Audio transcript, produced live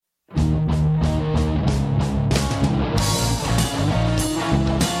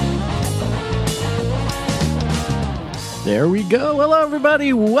There we go. Hello,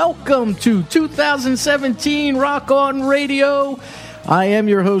 everybody. Welcome to 2017 Rock On Radio. I am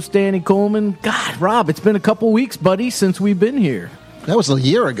your host, Danny Coleman. God, Rob, it's been a couple weeks, buddy, since we've been here. That was a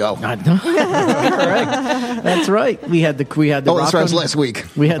year ago. Correct. That's right. We had the that's right, last week.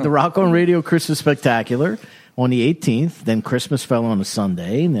 We had the Rock On Radio Christmas Spectacular on the 18th. Then Christmas fell on a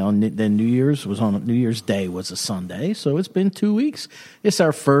Sunday. And then New Year's Day was a Sunday. So it's been 2 weeks. It's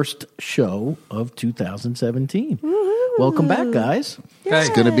our first show of 2017. Woo-hoo. Welcome back, guys. Yay. It's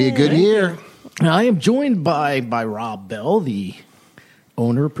going to be a good year. Now, I am joined by Rob Bell, the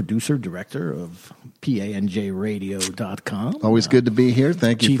owner, producer, director of PANJRadio.com. Always good to be here.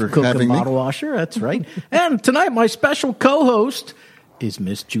 Thank you for Chief cook having and me. bottle washer, that's right. And tonight, my special co-host is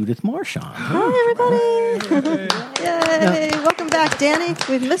Miss Judith Marchand. Hi, everybody. Yay. Welcome back, Danny.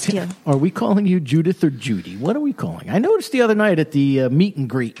 We've missed you. Are we calling you Judith or Judy? What are we calling? I noticed the other night at the meet and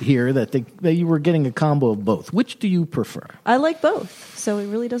greet here that you were getting a combo of both. Which do you prefer? I like both, so it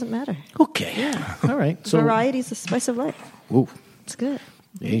really doesn't matter. Okay. Yeah. All right. So, variety's the spice of life. Ooh. It's good.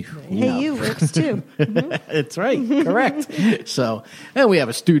 Hey, you works too. Mm-hmm. That's right. Correct. So, and we have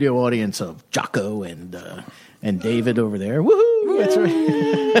a studio audience of Jocko and David over there. Woohoo! That's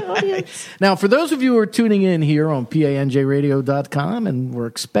right. Now, for those of you who are tuning in here on PANJRadio.com and we're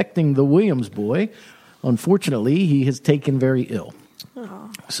expecting the Williams boy, unfortunately, he has taken very ill.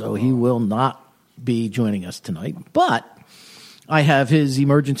 So he will not be joining us tonight. But I have his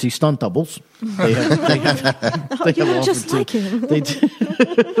emergency stunt doubles. They have you look just like him. They do.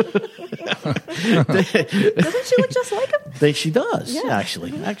 Doesn't she look just like him? She does, yeah.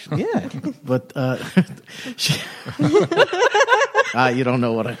 actually, yeah. But you don't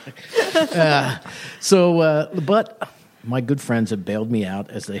know what but my good friends have bailed me out,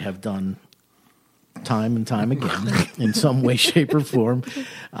 as they have done time and time again, in some way, shape, or form.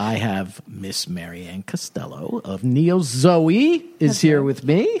 I have Miss Marianne Costello of Neo Zoe is here with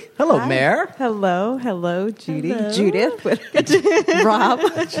me. Hello, Hi. Mare. Hello, Judy. Hello. Judith. Rob.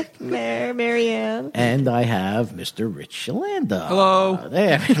 Marianne. And I have Mr. Rich Shalanda. Hello.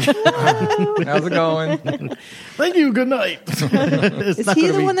 There. How's it going? Thank you. Good night. Is he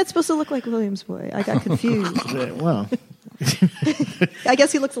the one that's supposed to look like Williams boy? I got confused. Well, I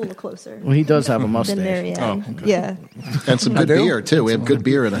guess he looks a little closer he does have a than mustache. Marianne. Oh, okay. Yeah. And some good beer, too. We have good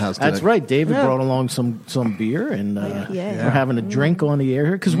beer in the house today. That's right. David Yeah. brought along some beer, and Yeah. we're having a drink on the air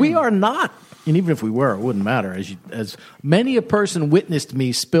here because we are not. And even if we were, it wouldn't matter. As many a person witnessed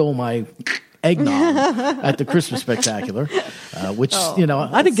me spill my eggnog at the Christmas Spectacular, which I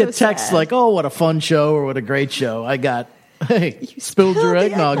didn't get so texts sad. like, "Oh, what a fun show" or "What a great show." I got, "Hey, you spilled your the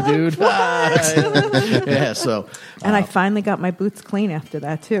eggnog, eggnog. dude." Yeah. So, And I finally got my boots clean after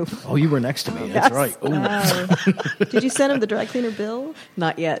that, too. oh, you were next to me. That's right. Ooh. Did you send him the dry cleaner bill?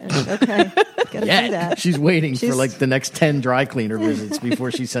 Not yet. Okay. Gotta Yeah, do that. she's waiting for She's- like the next 10 dry cleaner visits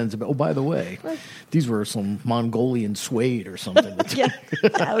before she sends them. Oh, by the way, these were some Mongolian suede or something. Yeah.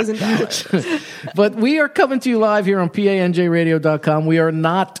 $1,000. But we are coming to you live here on PANJRadio.com. We are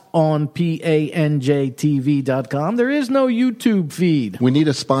not on PANJTV.com. There is no YouTube feed We need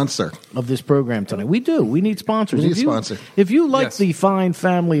a sponsor. of this program tonight. We do. We need sponsors. We need If a you- sponsor. If you like Yes. the fine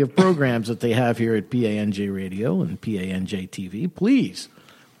family of programs that they have here at PANJ Radio and PANJ TV, please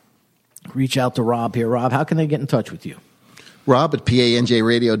reach out to Rob here. Rob, how can they get in touch with you? Rob at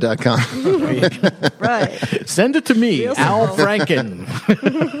PANJRadio.com. Right. Send it to me, Real Al simple. Franken.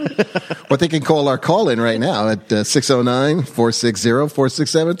 Or they can call our call-in right now at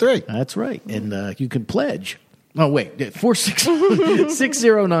 609-460-4673. That's right. And you can pledge. Oh, wait.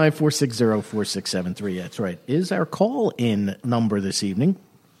 609-460-4673. That's right. Is our call-in number this evening.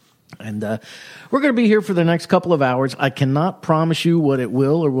 And we're going to be here for the next couple of hours. I cannot promise you what it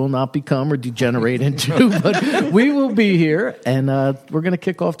will or will not become or degenerate into, but we will be here. And we're going to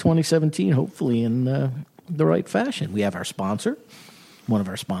kick off 2017, hopefully, in the right fashion. We have our sponsor, one of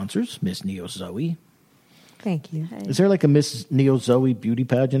our sponsors, Miss Neo Zoe. Thank you. Is there like a Miss Neo Zoe beauty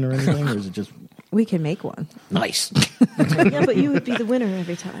pageant or anything, or is it just We can make one. nice? Yeah, but you would be the winner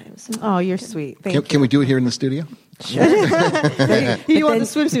every time. So. Oh, you're sweet. Thank Can we do it here in the studio? You want the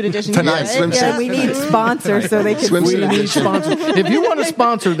swimsuit edition? Tonight, right? swimsuit. Yeah. We need sponsors so they can Swimsuit We need edition. sponsors. If you want to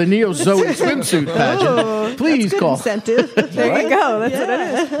sponsor the Neo Zoe swimsuit pageant, please Good call. incentive. There you go. That's what it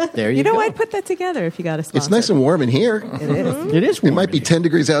is. There you, You know, go. I'd put that together if you got a sponsor. It's nice and warm in here. It is. It is. It Warm might be in 10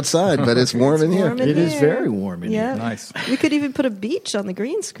 degrees outside, but it's warm in here. warm in here. It is here. very warm in Yeah. here. Nice. We could even put a beach on the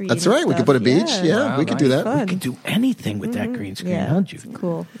green screen. That's and right. We could stuff. put a beach. Yeah, Wow, we could do nice. that. Fun. You can do anything with that green screen, Yeah. don't you?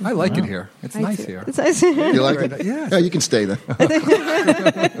 Cool. I like it here. It's nice here. It's nice. You like it? Yeah. Yeah, you can stay there.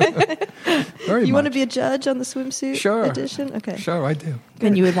 Very You want to much. be a judge on the swimsuit Sure. edition? Okay. Sure, I do.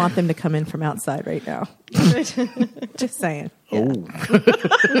 And you would want them to come in from outside right now. Just saying.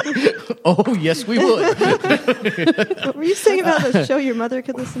 Oh, yes, we would. What were you saying about the show your mother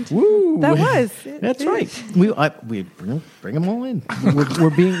could listen to? Woo. That was. That's right. We bring them all in.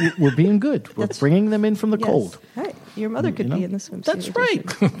 We're being good. We're bringing them in from the Yes. cold. Right. Your mother could be in the swimsuit. That's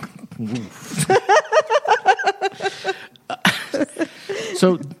edition. right.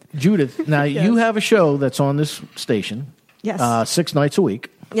 So, Judith, now you have a show that's on this station. Yes. 6 nights a week.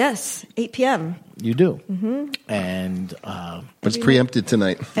 Yes, 8 p.m. You do. Mm-hmm. And It's preempted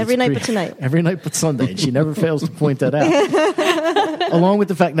tonight. Every night but tonight. Every night but Sunday. And she never fails to point that out. Along with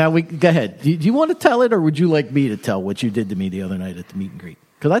the fact, now, go ahead. Do you want to tell it, or would you like me to tell what you did to me the other night at the meet and greet?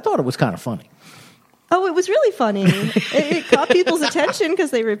 Because I thought it was kind of funny. Oh, it was really funny. It caught people's attention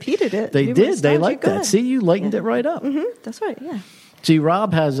because they repeated it. They We were did. They nostalgic. liked Go that. ahead. See, you lightened it right up. Mm-hmm. That's right, yeah. See,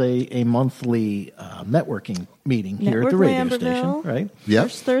 Rob has a monthly networking meeting here at the Network radio Lambertville. station, right? Yep.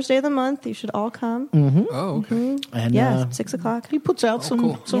 First Thursday of the month. You should all come. Oh, okay. And Yeah, 6 o'clock. he puts out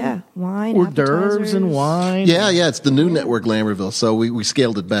some Yeah, wine, hors d'oeuvres and appetizers. wine. Yeah, it's the new network Lambertville. So we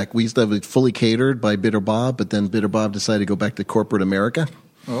scaled it back. We used to have it fully catered by Bitter Bob, but then Bitter Bob decided to go back to corporate America.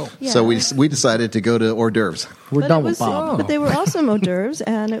 Oh. Yeah. So we decided to go to hors d'oeuvres. We're But done it with was, Bob. But they were awesome hors d'oeuvres,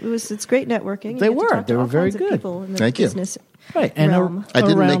 and it's great networking. You They get to were. talk to They were all very kinds of good. people in the Thank you. business Right, and realm. I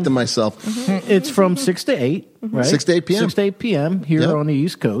didn't make around- them myself. It's from 6 to 8, right? 6 to 8 p.m. 6 to 8 p.m. here Yep. on the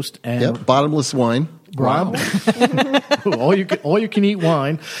East Coast. And Yep, bottomless wine. Rob, all you can eat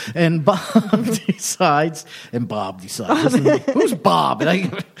wine, and Bob decides, isn't he? Who's Bob?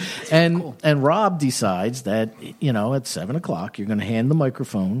 And Rob decides that at 7 o'clock you're going to hand the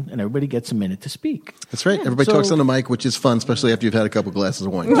microphone, and everybody gets a minute to speak. That's right. Everybody So- talks on the mic, which is fun, especially after you've had a couple glasses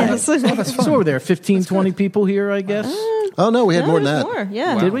of wine. Yes. So over there, 15, 20 people here, I guess. Oh, no, we had more than there's that. More,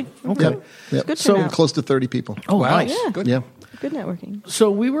 yeah. Did we? Okay. Yep. Yep. Good So turnout. close to 30 people. Oh, Wow. nice. Yeah. Good. Yeah. Good networking. So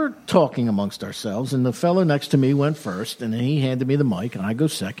we were talking amongst ourselves, and the fellow next to me went first, and then he handed me the mic, and I go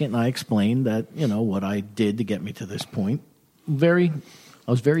second, and I explained that, what I did to get me to this point. I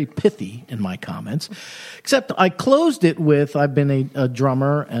was very pithy in my comments, except I closed it with, I've been a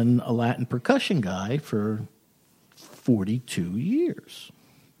drummer and a Latin percussion guy for 42 years.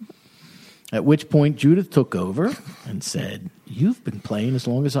 At which point Judith took over and said, "You've been playing as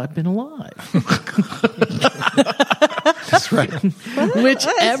long as I've been alive." That's right. Which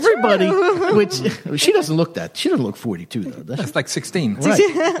everybody, she doesn't look 42 though, does she? It's like 16.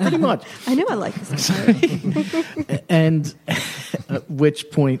 Right, pretty much. I knew I liked this part. And at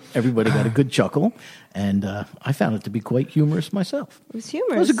which point everybody got a good chuckle, and I found it to be quite humorous myself. It was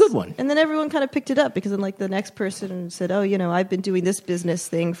humorous. It was a good one. And then everyone kind of picked it up because then, the next person said, "Oh, I've been doing this business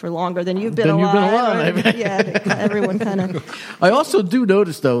thing for longer than you've been Than you've been alive." alive. Yeah, everyone kind of. I also do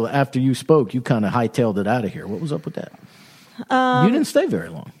notice, though, after you spoke, you kind of hightailed it out of here. What was up with that? You didn't stay very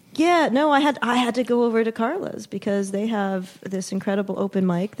long. Yeah, no, I had to go over to Carla's because they have this incredible open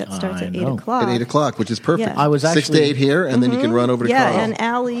mic that starts I at know. 8 o'clock. At 8 o'clock, which is perfect. Yeah. I was 6 to actually- 8 here, and then you can run over to Yeah, Carl. and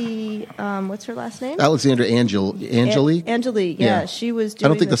Allie, what's her last name? Alexandra Angelique. Angelique, yeah, she was I doing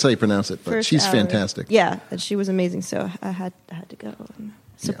don't think the that's how you pronounce it, but first she's hour. fantastic. Yeah, and she was amazing, so I had to go and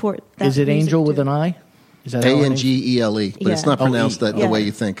support that. Is it music Angel with too. an I? Is that how her name- Angele, but it's Yeah. not Oh, pronounced E. the way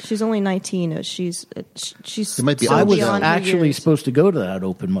you think. She's only 19. She's It might be so I was beyond her actually years. supposed to go to that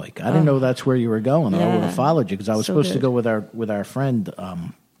open mic. I didn't know that's where you were going. I would have Yeah. followed you because I was So supposed to good. go with our friend.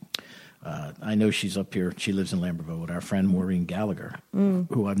 I know she's up here. She lives in Lambertville with our friend Maureen Gallagher,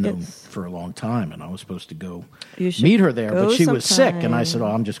 who I've known Yes. for a long time, and I was supposed to go You should meet her there, go but she was sick, and I sometime. said, "Oh,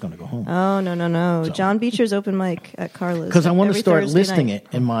 I'm just going to go home Oh no! John Beecher's open mic at Carla's because I want to every start Thursday listing night.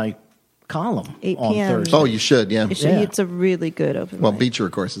 it in my column 8 on p.m. Thursday." Oh, you should, yeah. Yeah. It's a really good open Well, mic. Beecher,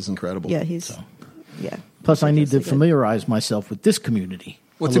 of course, is incredible. Yeah, he's yeah. Plus, I need to ridiculously good. familiarize myself with this community.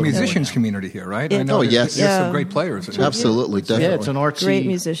 Well, it's a little more musicians now. community here, right? Yeah. I know Oh, there's- yes. There's Yeah. some great players. Absolutely, definitely. Yeah, it's an artsy Great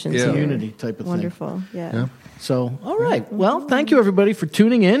musicians. Yeah. here. community type of thing. Wonderful. Yeah. Yeah. So, all right. Well, thank you everybody for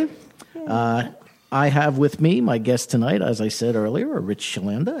tuning in. I have with me my guests tonight, as I said earlier, are Rich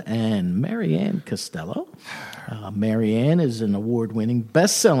Shalanda and Marianne Costello. Marianne is an award-winning,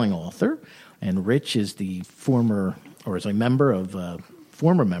 best-selling author, and Rich is the former member of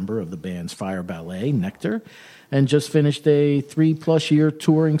the band's Fire Ballet, Nectar, and just finished a 3+ year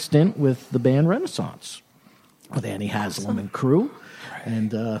touring stint with the band Renaissance with Annie Haslam and crew,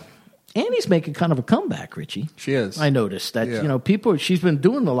 and Annie's making kind of a comeback, Richie. She is. I noticed that Yeah. she's been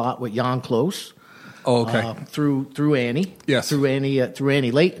doing a lot with Jan Close. Oh, okay. Through Annie. Yes. Through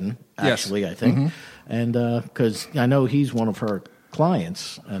Annie Layton, Yes. actually, I think. And because I know he's one of her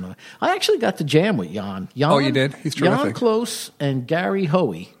clients. And I actually got to jam with Jan. Oh, you did? He's Jan terrific. Close and Gary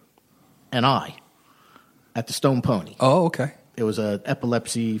Hoey and I at the Stone Pony. Oh, okay. It was a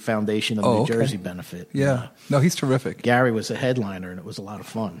epilepsy foundation of Oh, New okay. Jersey benefit. Yeah. No, he's terrific. Gary was a headliner, and it was a lot of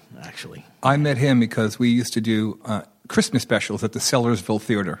fun, actually. I met him because we used to do Christmas specials at the Sellersville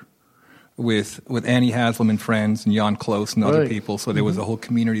Theater with Annie Haslam and friends and Jan Close and other Right. people. So there was a whole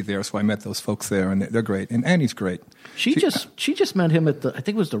community there. So I met those folks there, and they're great. And Annie's great. She just met him at I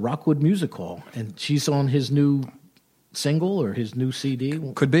think it was the Rockwood Music Hall, and she's on his new single or his new CD.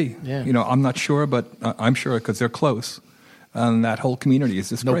 Could be. Yeah. I'm not sure, but I'm sure because they're close. And that whole community is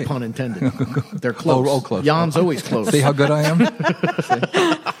just No great. pun intended. They're close. Oh, close. Jan's always close. See how good I am?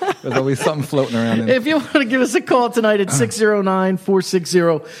 There's always something floating around. If you want to give us a call tonight at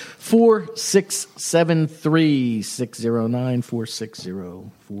 609-460-4673,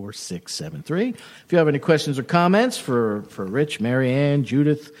 609-460-4673. If you have any questions or comments for Rich, Mary Ann,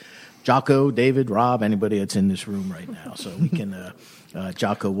 Judith, Jocko, David, Rob, anybody that's in this room right now. So we can,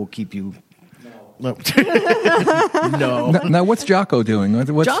 Jocko will keep you... No. No. Now, what's Jocko doing?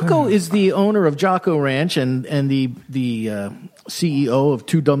 Jocko is the owner of Jocko Ranch and the CEO of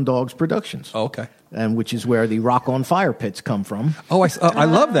Two Dumb Dogs Productions. Oh, okay. And which is where the Rock on Fire pits come from. Oh, I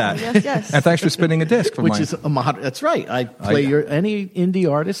love that. Yes. And thanks for spinning a disc for Which mine. is that's right. I play any indie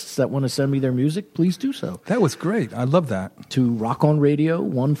artists that want to send me their music, please do so. That was great. I love that. To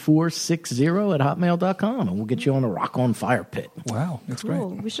rockonradio1460@hotmail.com, and we'll get you on a Rock on Fire pit. Wow, that's Cool.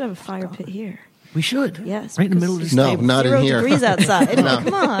 great. We should have a fire pit here. We should. Yes. Right in the middle of because this No, table. not in 0 here. degrees outside.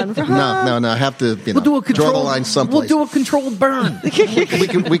 Come on. No. I have to We'll do a draw controlled the line someplace. We'll do a controlled burn.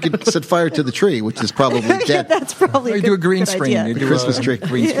 we could set fire to the tree, which is probably dead. That's probably You a do a good- green good screen. idea. You do Christmas a tree.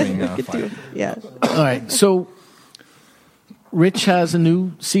 green screen. Fine. Yeah. All right, so Rich has a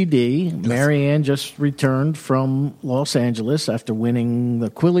new CD. Mary Ann just returned from Los Angeles after winning the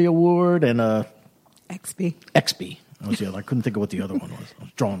Quilly Award and a XB. XB. That was the other. I couldn't think of what the other one was. I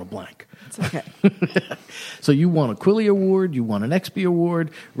was drawing a blank. It's okay. So you won a Quilly Award, you won an XB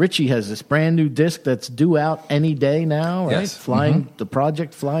Award. Richie has this brand new disc that's due out any day now, right? Yes. The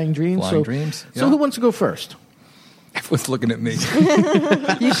project Flying Dreams. Flying Dreams, So yeah. who wants to go first? Everyone's looking at me.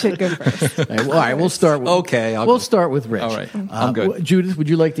 You should go first. All right, we'll start with Okay, I'll we'll go. start with Rich. All right, I'm good. Judith, would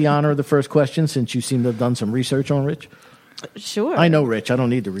you like the honor of the first question since you seem to have done some research on Rich? Sure. I know Rich. I don't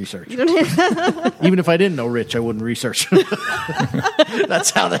need the research. Even if I didn't know Rich, I wouldn't research.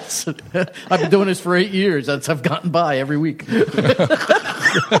 That's how that's. I've been doing this for 8 years. I've gotten by every week.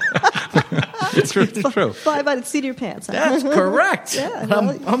 It's true. It's true. Fly by the seat of your pants. Huh? That's correct. Yeah,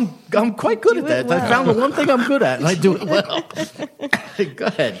 well, I'm quite good do at that. it well. I found the one thing I'm good at, and I do it well. Go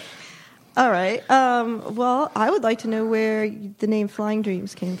ahead. All right. Well, I would like to know where the name Flying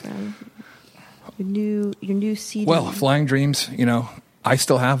Dreams came from. Your new CD. Well, Flying Dreams, I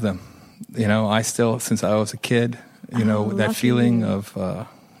still have them. I still, since I was a kid, that lucky feeling you. of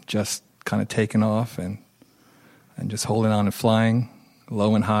just kind of taking off and just holding on and flying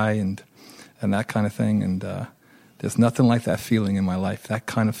low and high and that kind of thing. And there's nothing like that feeling in my life, that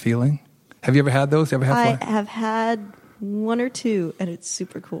kind of feeling. Have you ever had those? Ever had I flying? have had one or two, and it's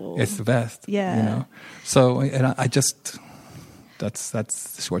super cool. It's the best. Yeah. So, and I just, that's the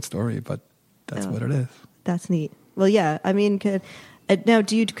short story, but that's what it is. That's neat. Well, yeah. I mean, now,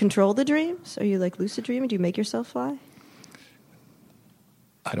 do you control the dreams? Are you like lucid dreaming? Do you make yourself fly?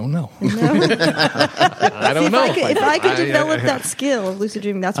 I don't know. No. I don't know. If I could develop that skill of lucid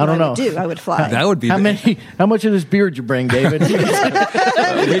dreaming, that's I what don't I would know. do. I would fly. That would be How much of this beard you bring, David? we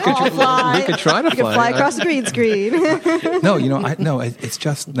could fly. we could try to You can fly across the green screen. It's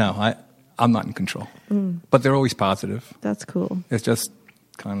just I'm not in control. But they're always positive. That's cool. It's just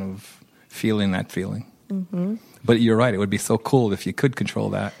kind of feeling that feeling. Mm-hmm. But you're right. It would be so cool if you could control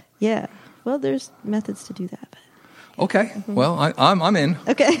that. Yeah. Well, there's methods to do that. Okay. Well, I'm in.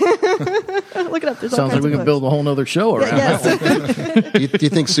 Okay. Look it up. There's all Sounds like kinds we of can build a whole other show around Yes. that. Do you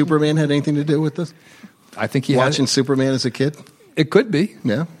think Superman had anything to do with this? I think he Watching has. Superman as a kid? It could be.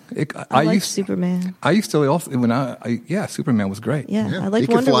 Yeah. I like Superman. I used to also Superman was great. Yeah, I like he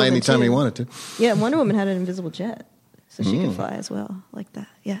could Wonder fly Woman anytime too. he wanted to. Yeah, Wonder Woman had an invisible jet, so she could fly as well, like that.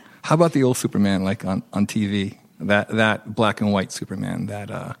 Yeah. How about the old Superman, like on TV? That black and white Superman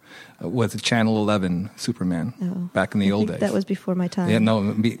that was a Channel 11 Superman back in the I old think days. that was before my time. Yeah, no.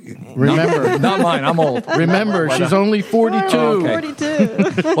 Remember- not mine. I'm old. Remember, she's only 42. Oh, okay.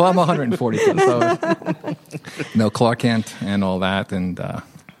 42. Well, I'm 142. So no, Clark Kent and all that, and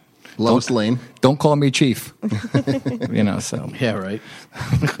Lois Lane. don't call me Chief. So Yeah, right.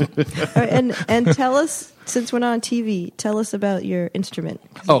 All right, and tell us, since we're not on TV, tell us about your instrument.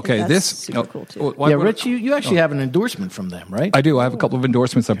 'cause I think okay. that's This super cool too. why Yeah, would- Rich, you actually have an endorsement from them, right? I do. I have a couple of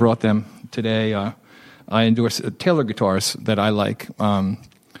endorsements. I brought them today. I endorse Taylor guitars that I like.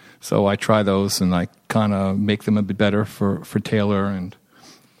 So I try those and I kind of make them a bit better for Taylor and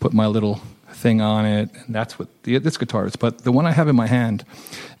put my little thing on it. And that's what this guitar is. But the one I have in my hand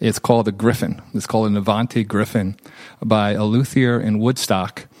is called the Griffin. It's called an Avanti Griffin by a luthier in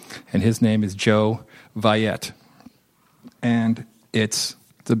Woodstock. And his name is Joe Viette. And it's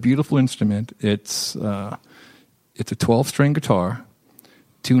a beautiful instrument. It's a 12-string guitar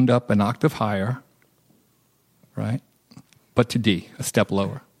tuned up an octave higher, right? But to D, a step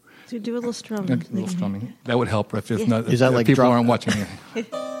lower. So do a little A strumming. little strumming. That would help if there's not, Is that if like people drop- aren't watching it.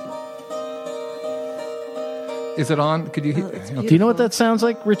 Is it on? Could you? it's Do you know what that sounds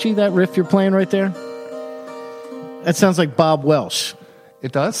like, Richie? That riff you're playing right there? That sounds like Bob Welsh.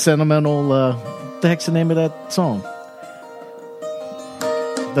 It does. Sentimental. The heck's the name of that song?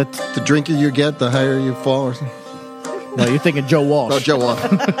 That The drinker you get, the higher you fall. Or something. no, you're thinking Joe Walsh. Oh, Joe Walsh.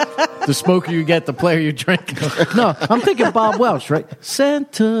 The smoker you get, the player you drink. No, I'm thinking Bob Welsh, right?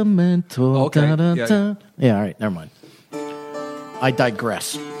 Sentimental. Okay, da-da-da. Yeah, all right, never mind. I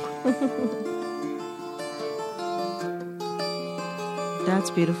digress.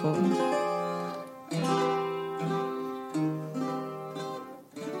 That's beautiful.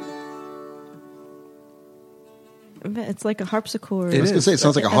 It's like a harpsichord. It I was going to say, it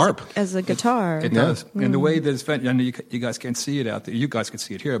sounds like a harp. As a guitar. It does. And the way this vent, I know you guys can't see it out there. You guys can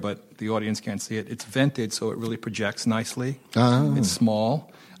see it here, but the audience can't see it. It's vented, so it really projects nicely. Oh. It's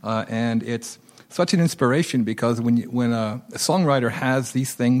small, and it's such an inspiration because when a songwriter has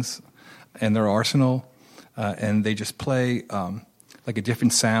these things in their arsenal, and they just play like a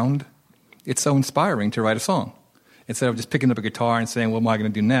different sound, it's so inspiring to write a song. Instead of just picking up a guitar and saying, what am I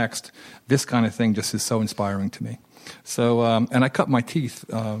going to do next? This kind of thing just is so inspiring to me. So, and I cut my teeth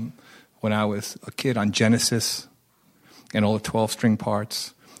when I was a kid on Genesis and all the 12-string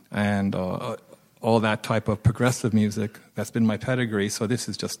parts and all that type of progressive music. That's been my pedigree, so this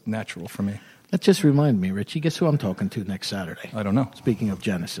is just natural for me. That just reminded me, Richie. Guess who I'm talking to next Saturday? I don't know. Speaking of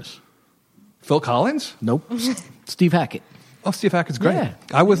Genesis. Phil Collins? Nope. Steve Hackett. Oh, Steve Hackett's great. Yeah.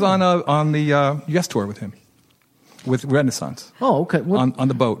 I was on the Yes tour with him, with Renaissance, Oh, okay. What on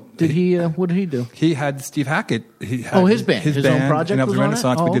the boat. did he? What did he do? He had Steve Hackett. He had His band. His own project And after was on it?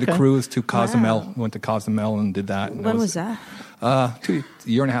 Renaissance, Oh, we did a okay. cruise to Cozumel. Wow. We went to Cozumel and did that. And When was that? A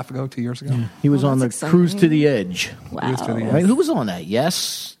year and a half ago, 2 years ago. He was Oh, on the that's Cruise to exciting. the Edge. Wow. Cruise to the Edge. Right? Who was on that?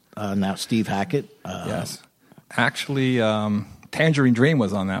 Yes. Now Steve Hackett. Yes. Actually, Tangerine Dream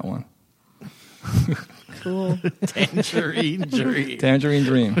was on that one. Cool. Tangerine Dream. Tangerine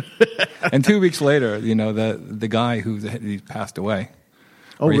Dream. And 2 weeks later, the guy he passed away.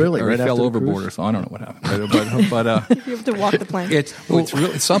 Oh, Or he- really? Or Right he fell after the overboard cruise? or so. I don't know what happened. But You have to walk the plank. it's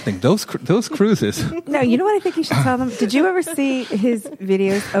really something. Those cruises. No, you know what I think you should tell them? Did you ever see his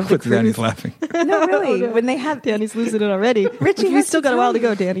videos of the With Danny's cruise? laughing. No, really. When they have Danny's losing it already. Richie You has still to got a while to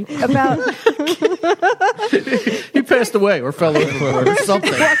tell go, Danny. about He passed away or fell overboard or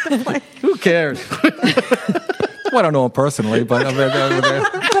something. Who cares? Well, I don't know him personally, but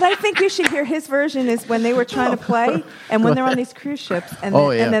But I think you should hear his version is when they were trying to play and when they're on these cruise ships and then,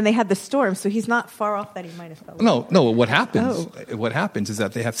 Oh, yeah. and then they had the storm, so he's not far off that he might have fell. No. What happens? Oh. What happens is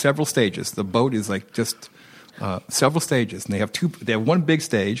that they have several stages. The boat is like just several stages, and they have one big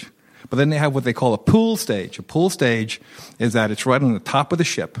stage, but then they have what they call a pool stage. A pool stage is that it's right on the top of the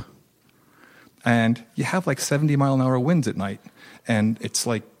ship, and you have like 70-mile-an-hour winds at night, and it's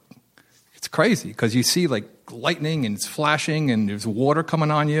crazy because you see like lightning and it's flashing and there's water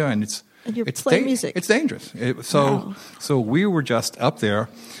coming on you, and And you're it's playing music. It's dangerous. Wow. So we were just up there,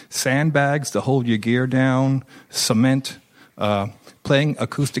 sandbags to hold your gear down, cement, playing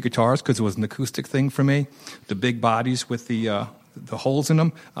acoustic guitars because it was an acoustic thing for me. The big bodies with the holes in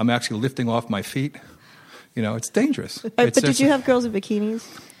them. I'm actually lifting off my feet. It's dangerous. But did you have girls in bikinis?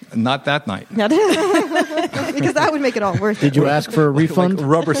 Not that night. Because that would make it all worth it. Did you ask for a refund? Like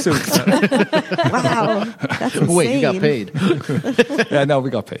rubber suits. Wow. That's insane. Wait, you got paid. Yeah, no, we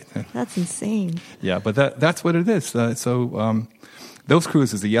got paid. That's insane. Yeah, but that's what it is. Those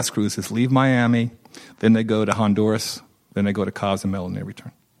cruises, the Yes cruises, leave Miami, then they go to Honduras, then they go to Cozumel, and they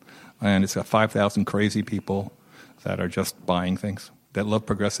return. And it's got 5,000 crazy people that are just buying things, that love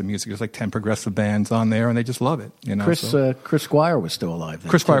progressive music. There's like 10 progressive bands on there, and they just love it. Chris Squire was still alive then.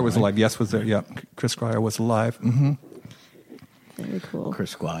 Chris Squire too, was right? alive. Yes, was there. Yeah, Chris Squire was alive. Mm-hmm. Very cool.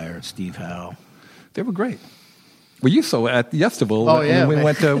 Chris Squire, Steve Howe. They were great. Well, you saw at the Festival Oh, yeah. when we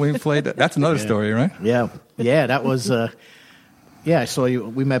went to, we played. That's another story, right? Yeah, that was. I saw you.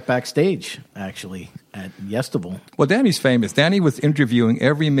 We met backstage actually at Yestival. Well, Danny's famous. Danny was interviewing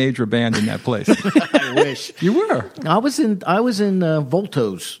every major band in that place. I wish You were. I was in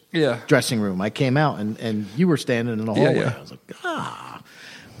Volto's Yeah. dressing room. I came out and you were standing in the hallway. yeah. I was like,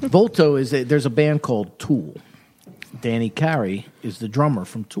 Volto there's a band called Tool. Danny Carey is the drummer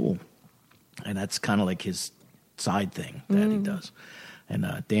from Tool, and that's kind of like his side thing that he does.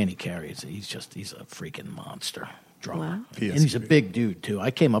 And Danny Carey he's a freaking monster drummer. Wow. And he's a big dude too.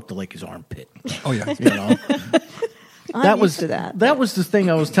 I came up to like his armpit. Oh yeah. You know. I'm used to that. That was the thing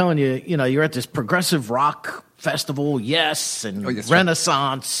I was telling you. You know, you're at this progressive rock festival, yes, and yes,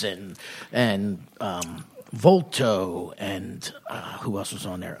 Renaissance, and Volto, and who else was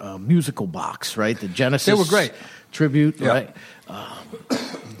on there? Musical Box, right? The Genesis. They were great. Tribute, Yeah. right?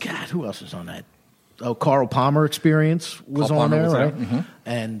 God, who else was on that? Oh, Carl Palmer Experience was Carl on Palmer there, was there. right? Mhm.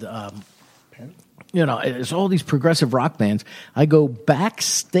 And you know, it's all these progressive rock bands. I go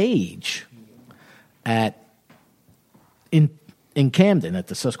backstage in Camden at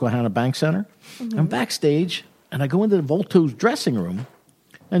the Susquehanna Bank Center. I'm backstage, and I go into the Volto's dressing room,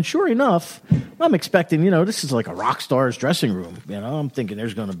 and sure enough, I'm expecting, you know, this is like a rock star's dressing room. You know, I'm thinking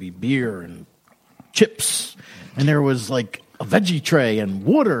there's going to be beer and chips, and there was like a veggie tray and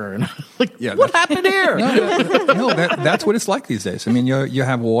water, and like, Yeah, what happened here? That's what it's like these days. I mean, you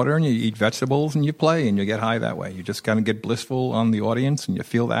have water and you eat vegetables and you play and you get high that way. You just kind of get blissful on the audience and you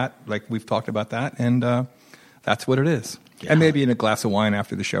feel that, like we've talked about that, and that's what it is. Yeah. And maybe in a glass of wine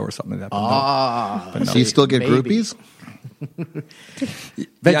after the show or something like that. But no. Do you still get Maybe. groupies?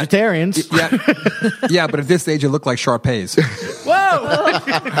 Vegetarians. Yeah, but at this age, you look like Shar-Pays. Whoa!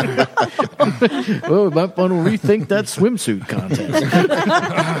 Oh, we might want to rethink that swimsuit contest.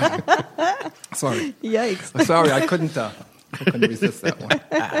 Sorry. Yikes. Sorry, I couldn't resist that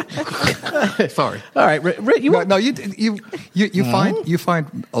one. Sorry. All right, Rick, you No, you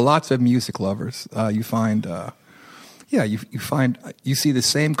find lots of music lovers. You find you see the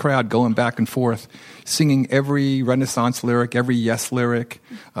same crowd going back and forth, singing every Renaissance lyric, every Yes lyric,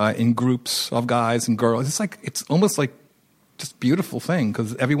 in groups of guys and girls. It's almost like just beautiful thing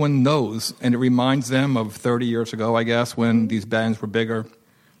because everyone knows, and it reminds them of 30 years ago, I guess, when these bands were bigger.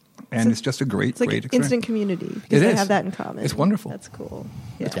 And it's just a great, It's like great an experience. instant community It because they is. have that in common. It's wonderful. That's cool.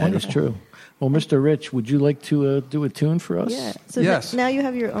 Yeah. That is true. Well, Mr. Rich, would you like to do a tune for us? Yeah. So Yes. now you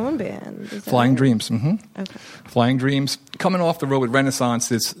have your own band. Is that Flying right? Dreams. Mm-hmm. Okay. Flying Dreams. Coming off the road with Renaissance,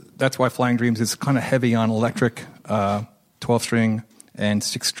 that's why Flying Dreams is kind of heavy on electric, 12-string and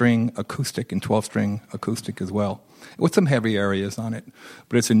 6-string acoustic and 12-string acoustic as well, with some heavy areas on it.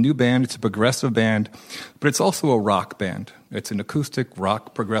 But it's a new band. It's a progressive band, but it's also a rock band. It's an acoustic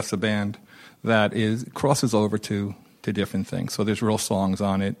rock progressive band that crosses over to different things. So there's real songs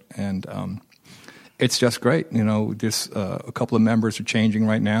on it, and it's just great. You know, there's a couple of members are changing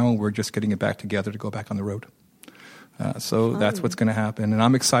right now. We're just getting it back together to go back on the road. So that's what's going to happen, and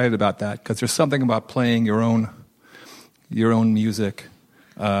I'm excited about that because there's something about playing your own music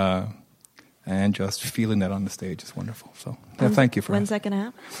and just feeling that on the stage is wonderful. So thank you for When's that. that going to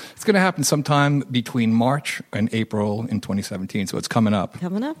happen? It's going to happen sometime between March and April in 2017. So it's coming up.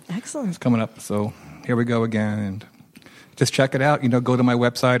 Coming up? Excellent. It's coming up. So here we go again, and just check it out. You know, go to my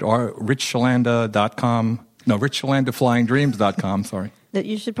website or richshalanda.com. No, richshalandaflyingdreams.com. Sorry.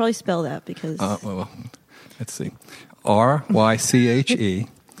 You should probably spell that because Well, let's see.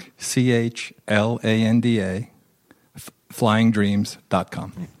 RYCHECHLANDA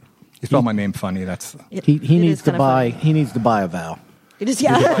flyingdreams.com. You spell my name funny. That's He it needs is to kinda buy. funny. He needs to buy a vowel. It is,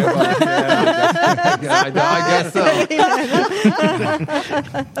 yeah. I guess so.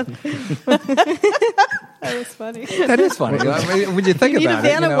 That was funny. That is funny. I mean, when you think You need a about it,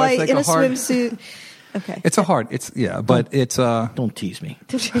 Vanna you know, White it's like in a hard. swimsuit. Okay. Don't tease me.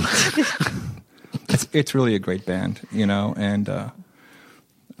 It's really a great band, you know, and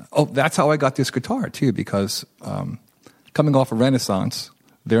that's how I got this guitar too, because coming off of Renaissance,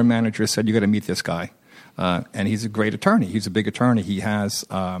 their manager said, you got to meet this guy. And he's a great attorney. He's a big attorney. He has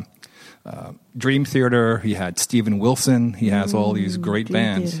Dream Theater. He had Steven Wilson. He has all these great Dream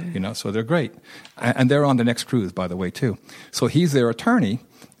bands, Theater. you know, so they're great. And they're on the next cruise, by the way, too. So he's their attorney,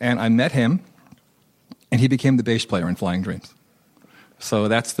 and I met him, and he became the bass player in Flying Dreams. So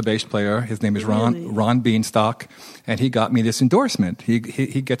that's the bass player. His name is Really? Ron Beanstalk, and he got me this endorsement. He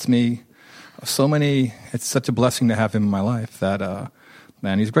gets me so many. It's such a blessing to have him in my life that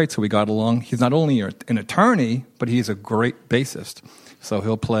man, he's great. So we got along. He's not only an attorney, but he's a great bassist. So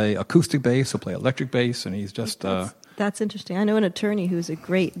he'll play acoustic bass, he'll play electric bass, and he's just That's interesting. I know an attorney who's a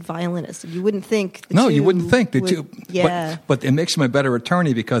great violinist. You wouldn't think. you wouldn't think the would- two. Yeah. But it makes them a better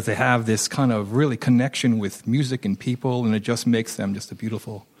attorney because they have this kind of really connection with music and people, and it just makes them just a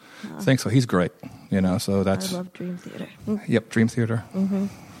beautiful thing. So he's great, you know. So I that's love Dream Theater. Yep, Dream Theater. Mm-hmm.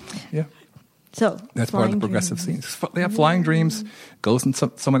 Yeah. So That's part of the progressive scene. They have Flying Dreams, goes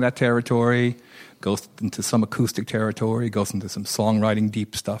into some of that territory, goes into some acoustic territory, goes into some songwriting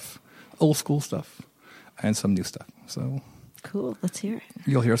deep stuff, old school stuff, and some new stuff. So Cool. Let's hear it.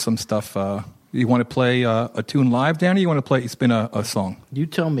 you'll hear some stuff. You want to play a tune live, Danny? You want to spin a song? You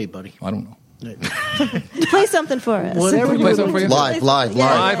tell me, buddy. I don't know. Play something for us. Whatever you Play would something for you? Live.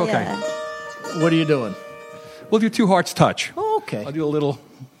 Live, okay. What are you doing? We'll do Two Hearts Touch. Okay. I'll do a little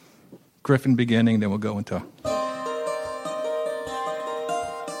Griffin beginning, then we'll go into...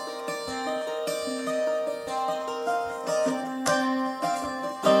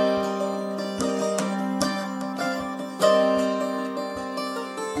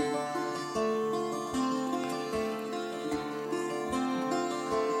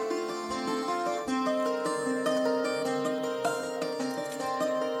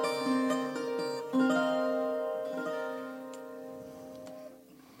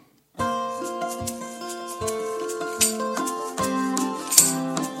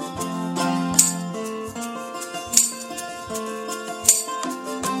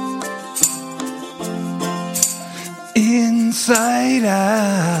 Inside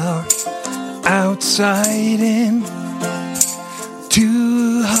out, outside in,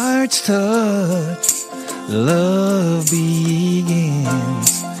 two hearts touch, love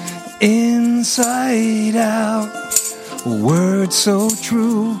begins. Inside out, words so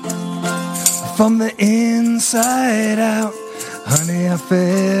true, from the inside out, honey, I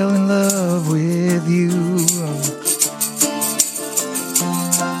fell in love with you.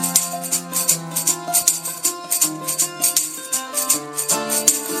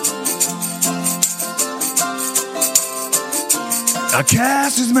 I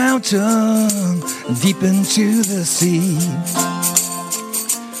cast his mountain deep into the sea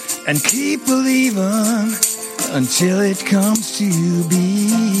and keep believing until it comes to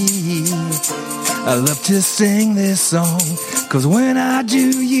be. I love to sing this song, 'cause when I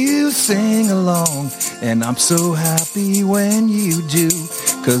do, you sing along. And I'm so happy when you do,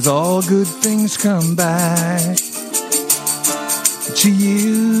 'cause all good things come back to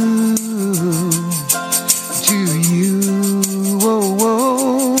you, to you. Whoa,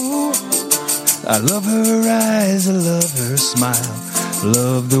 whoa. I love her eyes, I love her smile,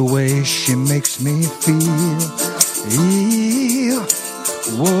 love the way she makes me feel.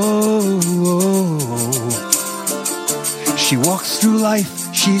 Whoa, whoa. She walks through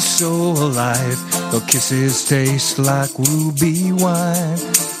life, she's so alive. Her kisses taste like ruby wine.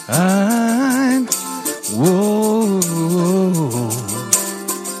 Whoa.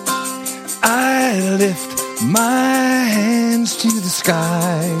 I lift my hands to the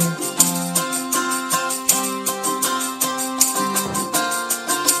sky.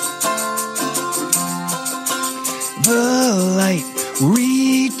 The light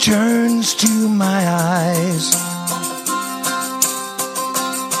returns to my eyes.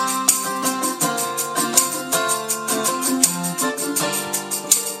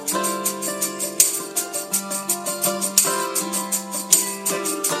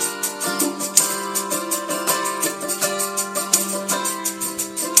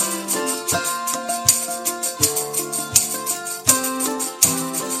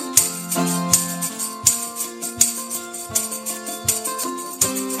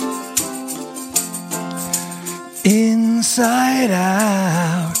 Inside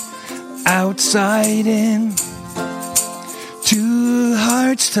out, outside in, two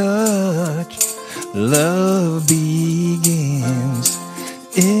hearts touch, love begins.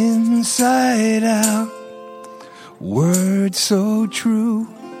 Inside out, words so true,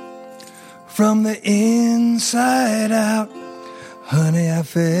 from the inside out, honey, I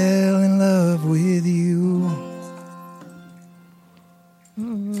fell in love with you.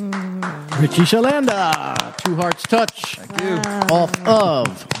 Richie Shalanda, Two Hearts Touch. Thank you. Off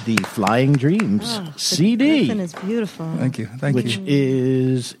of the Flying Dreams CD. Griffin is beautiful. Thank you. Thank which you.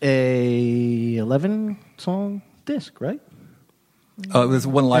 is a 11-song disc, right? There's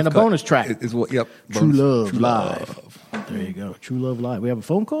one live And a cut. bonus track. Yep. True bonus. Love Live. There you go. True Love Live. We have a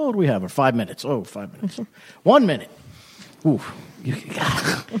phone call? Or do we have 5 minutes? Oh, 5 minutes. 1 minute. Ooh.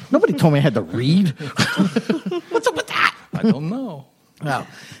 Nobody told me I had to read. What's up with that? I don't know. Wow.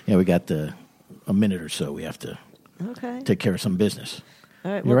 Yeah, we got a minute or so. We have to Okay. take care of some business.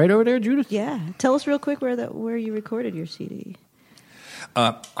 All right. You right over there, Judith? Yeah. Tell us real quick where you recorded your CD.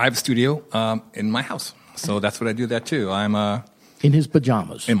 I have a studio in my house, so that's what I do that too. I'm In his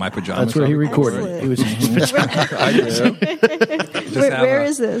pajamas. in my pajamas. That's where he recorded Excellent. it. He was in his pajamas. I do. Just have Where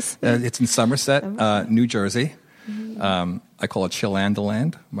is this? It's in Somerset, New Jersey. I call it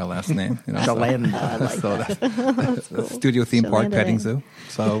Chilandaland, my last name. Chilanda. So that's the studio theme park, Chilandaland. petting zoo.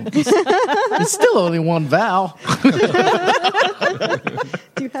 So It's still only one vowel.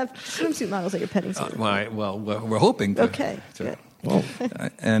 Do you have swimsuit models at your petting zoo? we're hoping. Okay, good.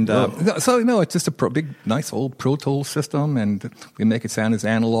 It's just a big, nice old Pro Tools system, and we make it sound as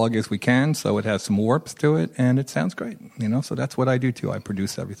analog as we can, so it has some warps to it, and it sounds great. So that's what I do too. I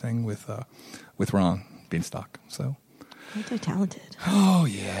produce everything with Ron Beanstalk. So. Multi-talented. Oh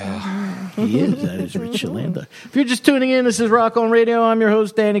yeah. He is. That is Rich Chilanda. If you're just tuning in, this is Rock on Radio. I'm your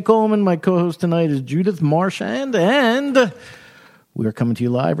host, Danny Coleman. My co-host tonight is Judith Marchand, and we're coming to you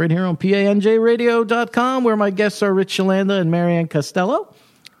live right here on PANJRadio.com, where my guests are Rich Chilanda and Marianne Costello.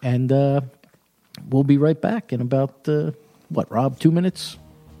 And we'll be right back in about, Rob, 2 minutes?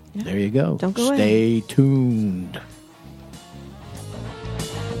 Yeah. There you go. Don't go away. Stay tuned.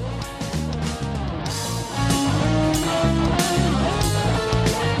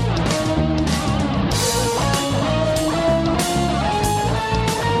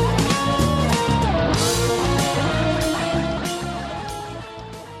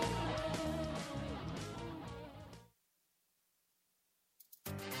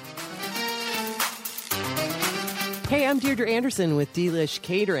 Hey, I'm Deirdre Anderson with Delish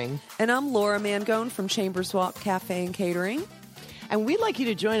Catering. And I'm Laura Mangone from Chamber Swap Cafe and Catering. And we'd like you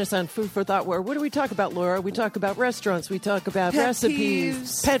to join us on Food for Thought, where what do we talk about, Laura? We talk about restaurants, we talk about Pet recipes,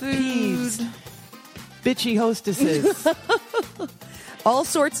 peeves, pet food. peeves, bitchy hostesses, All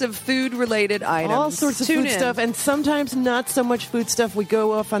sorts of food-related items. all sorts of Tune food in. stuff, and sometimes not so much food stuff. We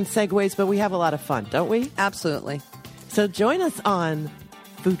go off on segues, but we have a lot of fun, don't we? Absolutely. So join us on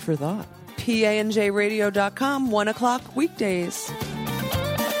Food for Thought. PANJRadio.com, 1 o'clock weekdays.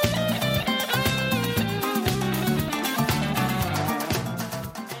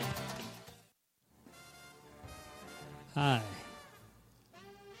 Hi,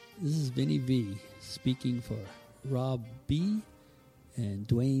 this is Vinny V speaking for Rob B and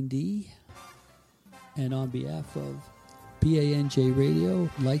Dwayne D. And on behalf of PANJ Radio,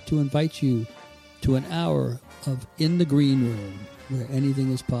 I'd like to invite you to an hour of In the Green Room, where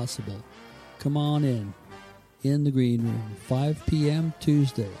anything is possible. Come on in the Green Room, 5 p.m.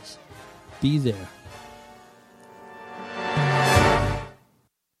 Tuesdays. Be there.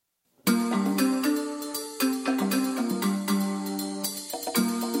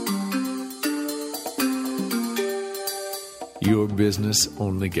 Your business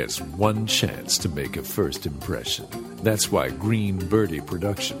only gets one chance to make a first impression. That's why Green Birdie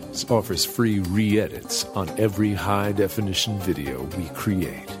Productions offers free re-edits on every high-definition video we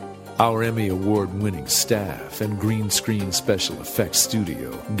create. Our Emmy Award-winning staff and green screen special effects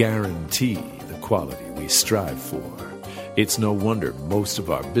studio guarantee the quality we strive for. It's no wonder most of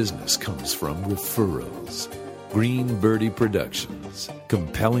our business comes from referrals. Green Birdie Productions.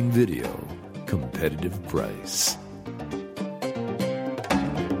 Compelling video, competitive price.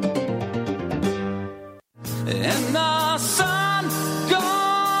 And the sun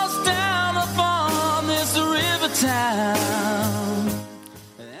goes down upon this river town.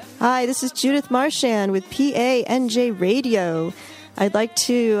 Hi, this is Judith Marchand with PANJ Radio. I'd like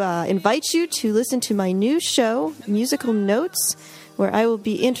to invite you to listen to my new show, Musical Notes, where I will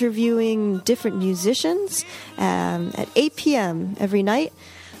be interviewing different musicians at 8 p.m. every night.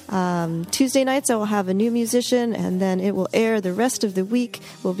 Tuesday nights I will have a new musician, and then it will air the rest of the week.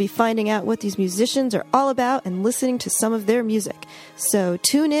 We'll be finding out what these musicians are all about and listening to some of their music. So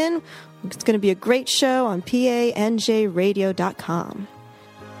tune in. It's going to be a great show on PANJRadio.com.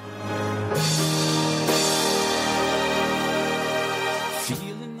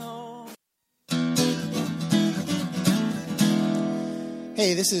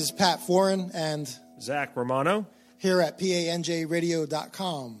 Hey, this is Pat Foran and Zach Romano here at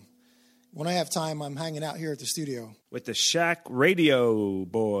PANJRadio.com. When I have time, I'm hanging out here at the studio with the Shack Radio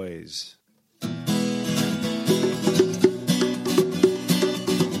Boys.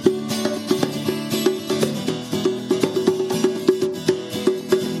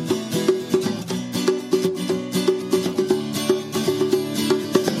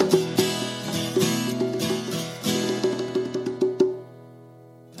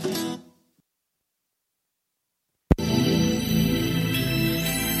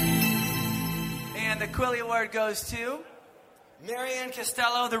 The Quilly Award goes to Marianne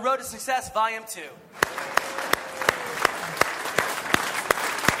Costello, The Road to Success, Volume 2.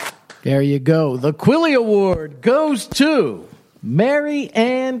 There you go. The Quilly Award goes to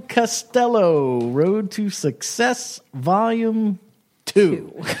Marianne Costello, Road to Success, Volume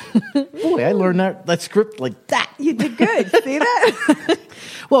 2. Boy, I learned that script like that. You did good. See that?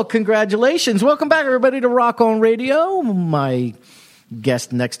 Well, congratulations. Welcome back, everybody, to Rock On Radio. My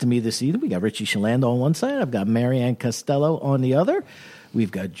guest next to me this evening, we got Richie Shalanda on one side. I've got Marianne Costello on the other. We've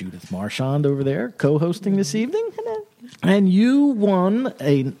got Judith Marchand over there co-hosting this evening. Hello. And you won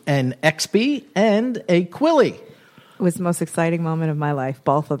an XP and a Quilly. It was the most exciting moment of my life,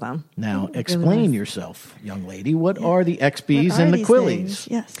 both of them. Now, explain yourself, young lady. What are the XPs and the Quillies?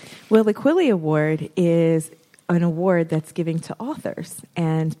 Yes. Well, the Quilly Award is an award that's given to authors.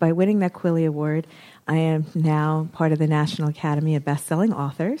 And by winning that Quilly Award, I am now part of the National Academy of Best-Selling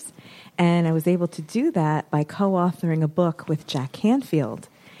Authors. And I was able to do that by co-authoring a book with Jack Canfield.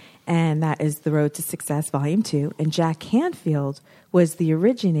 And that is The Road to Success, Volume 2. And Jack Canfield was the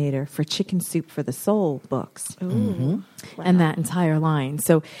originator for Chicken Soup for the Soul books. Wow. And that entire line.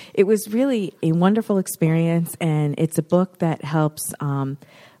 So it was really a wonderful experience, and it's a book that helps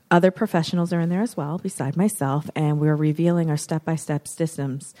other professionals are in there as well, beside myself, and we're revealing our step-by-step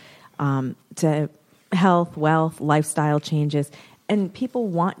systems to health, wealth, lifestyle changes. And people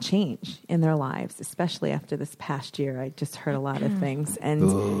want change in their lives, especially after this past year. I just heard a lot of things, and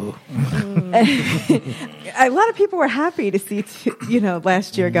a lot of people were happy to see,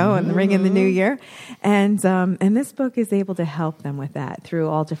 last year go and ring in the new year, and this book is able to help them with that through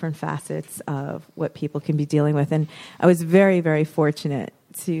all different facets of what people can be dealing with. And I was very, very fortunate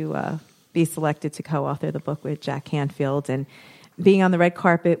to be selected to co-author the book with Jack Canfield, and being on the red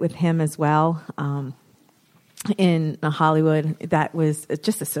carpet with him as well. In Hollywood, that was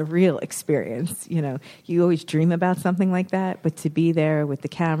just a surreal experience. You always dream about something like that, but to be there with the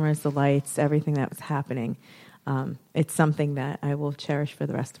cameras, the lights, everything that was happening, it's something that I will cherish for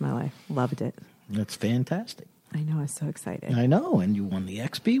the rest of my life. Loved it. That's fantastic. I know, I was so excited. I know, and you won the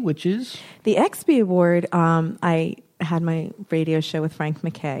XP, which is? The XP Award, I had my radio show with Frank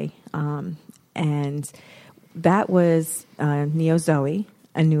McKay, and that was Neo Zoe,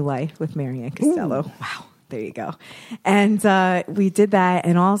 A New Life with Marianne Costello. Ooh. Wow. There you go. And we did that,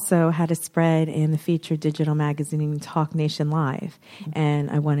 and also had a spread in the featured digital magazine Talk Nation Live.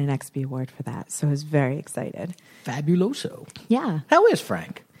 And I won an XP Award for that. So I was very excited. Fabuloso. Yeah. How is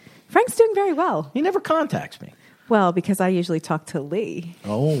Frank? Frank's doing very well. He never contacts me. Well, because I usually talk to Lee.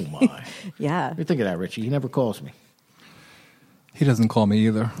 Oh, my. Yeah. You're thinking of that, Richie. He never calls me. He doesn't call me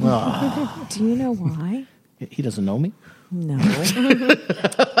either. Oh. Do you know why? He doesn't know me? No.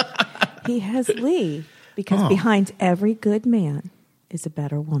 He has Lee. Because behind every good man is a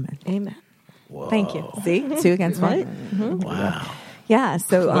better woman. Amen. Whoa. Thank you. See? 2 against 1. Mm-hmm. Wow. Yeah,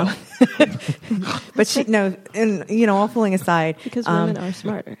 so... but she... No, and, all fooling aside... Because women are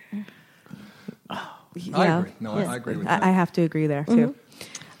smarter. Yeah, I agree. No, I agree with that. I have to agree there, too.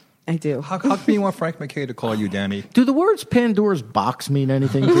 I do. How come you want Frank McKay to call you Danny? Do the words Pandora's box mean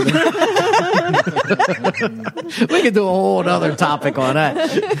anything to them? We could do a whole other topic on that.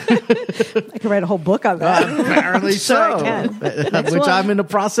 I could write a whole book on that. Apparently so. I can. Which I'm in the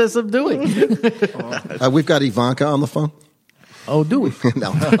process of doing. We've got Ivanka on the phone. Oh, do we?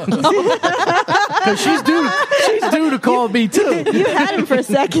 No. Because she's due to call me, too. You had him for a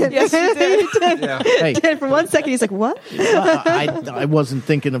second. Yes, you did. Yeah. Hey, For 1 second, he's like, what? I wasn't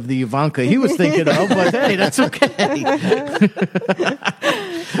thinking of the Ivanka he was thinking of, but hey, that's okay.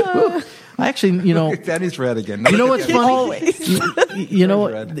 Actually, Danny's red again. You know what's funny? Always. You know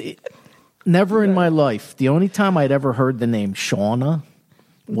what? Never in my life, the only time I'd ever heard the name Shauna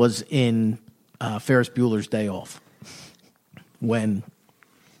was in Ferris Bueller's Day Off. When,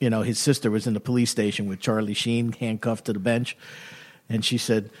 his sister was in the police station with Charlie Sheen handcuffed to the bench. And she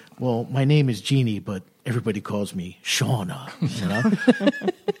said, well, my name is Jeannie, but everybody calls me Shauna,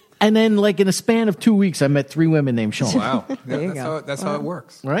 And then, in a span of 2 weeks, I met 3 women named Shauna. Wow. There you go. That's how it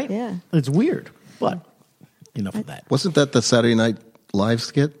works. Right? Yeah. It's weird, but enough of that. Wasn't that the Saturday Night Live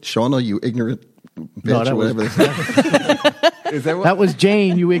skit? Shauna, you ignorant bitch, No, that or whatever. Is that what? That was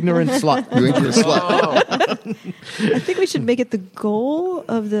Jane, you ignorant slut. You ignorant slut. I think we should make it the goal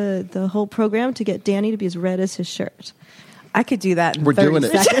of the whole program to get Danny to be as red as his shirt. I could do that in We're 30 doing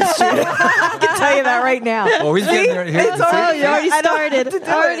it. seconds. I can tell you that right now. Oh, he's getting there. Here, You already started.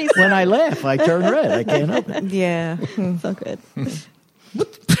 When I laugh, I turn red. I can't help it. Yeah. So good.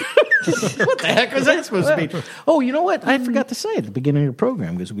 What the heck was that supposed to be? Oh, you know what? I forgot to say at the beginning of the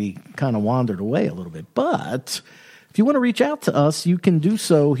program because we kind of wandered away a little bit. But if you want to reach out to us, you can do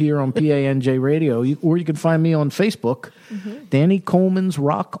so here on PANJ Radio, or you can find me on Facebook, Danny Coleman's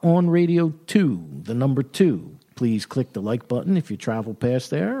Rock On Radio 2, the number 2. Please click the like button if you travel past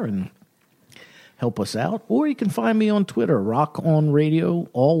there and help us out. Or you can find me on Twitter, Rock On Radio,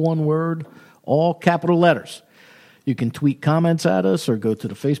 all one word, all capital letters. You can tweet comments at us or go to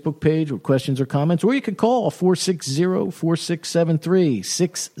the Facebook page with questions or comments, or you can call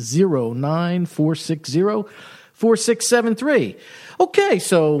 460-4673, 609-460-4673. Okay,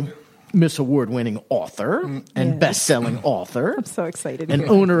 so Miss Award-winning author and best-selling author. I'm so excited. And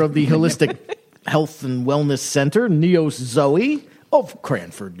owner of the Holistic Health and Wellness Center, Neos Zoe of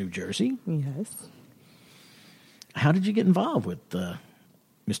Cranford, New Jersey. Yes. How did you get involved with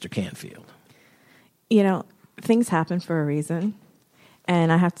Mr. Canfield? You know, things happen for a reason.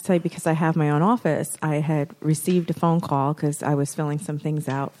 And I have to tell you, because I have my own office, I had received a phone call because I was filling some things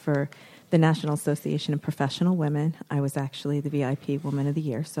out for the National Association of Professional Women. I was actually the VIP Woman of the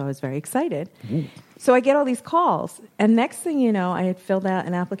Year, so I was very excited. Ooh. So I get all these calls. And next thing you know, I had filled out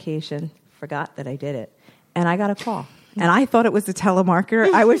an application, forgot that I did it, and I got a call. And I thought it was a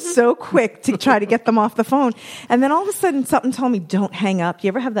telemarketer. I was so quick to try to get them off the phone. And then all of a sudden, something told me, don't hang up. You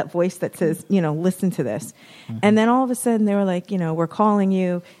ever have that voice that says, listen to this? Mm-hmm. And then all of a sudden, they were like, we're calling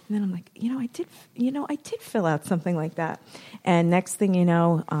you. And then I'm like, I did fill out something like that. And next thing you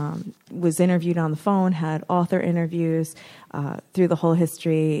know, was interviewed on the phone, had author interviews through the whole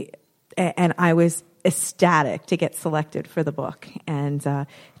history. And I was ecstatic to get selected for the book and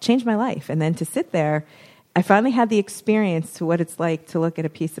changed my life. And then to sit there, I finally had the experience to what it's like to look at a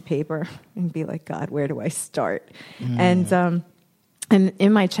piece of paper and be like, God, where do I start? And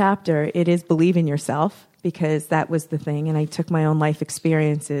in my chapter, it is believe in yourself, because that was the thing. And I took my own life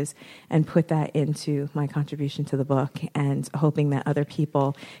experiences and put that into my contribution to the book, and hoping that other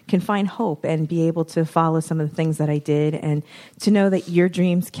people can find hope and be able to follow some of the things that I did, and to know that your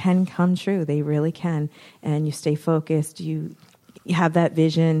dreams can come true. They really can. And you stay focused. You have that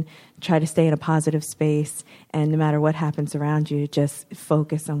vision, try to stay in a positive space, and no matter what happens around you, just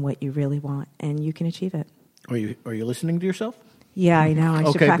focus on what you really want, and you can achieve it. Are you listening to yourself? Yeah, I know. I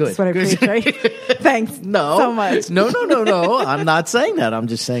should practice what I preach, right? Thanks so much. No. I'm not saying that. I'm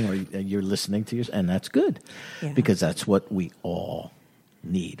just saying you're listening to yourself, and that's good, because that's what we all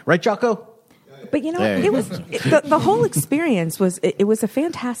need. Right, Jocko? But the whole experience was a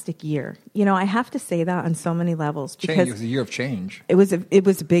fantastic year. I have to say that on so many levels, because it was a year of change. It was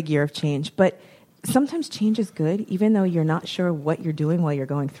a big year of change. But sometimes change is good, even though you're not sure what you're doing while you're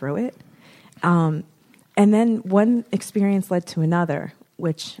going through it. And then one experience led to another,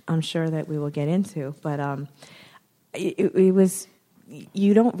 which I'm sure that we will get into. But it was,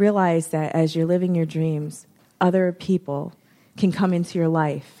 you don't realize that as you're living your dreams, other people can come into your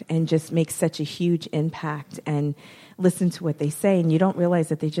life and just make such a huge impact, and listen to what they say, and you don't realize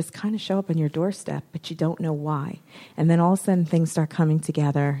that they just kind of show up on your doorstep, but you don't know why. And then all of a sudden things start coming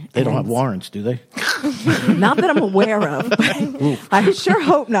together. They don't have warrants, do they? Not that I'm aware of, but I sure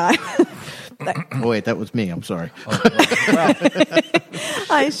hope not. Oh, wait, that was me. I'm sorry.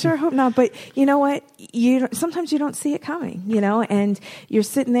 I sure hope not. But you know what? Sometimes you don't see it coming, and you're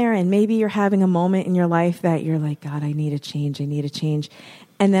sitting there, and maybe you're having a moment in your life that you're like, God, I need a change.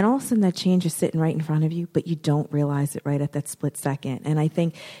 And then all of a sudden that change is sitting right in front of you, but you don't realize it right at that split second. And I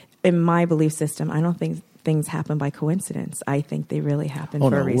think in my belief system, I don't think things happen by coincidence. I think they really happen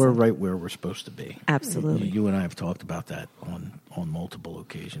for a reason. We're right where we're supposed to be. Absolutely. You and I have talked about that on multiple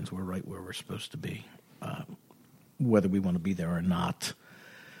occasions. We're right where we're supposed to be, whether we want to be there or not.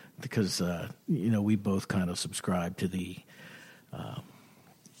 Because we both kind of subscribe to the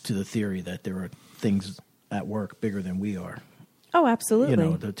theory that there are things at work bigger than we are. Oh,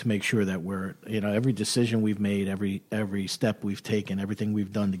 absolutely. To make sure that we're, every decision we've made, every step we've taken, everything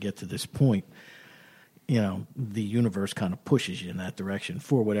we've done to get to this point, the universe kind of pushes you in that direction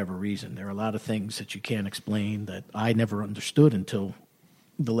for whatever reason. There are a lot of things that you can't explain that I never understood until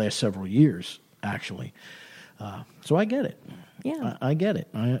the last several years, actually. So I get it. Yeah. I get it.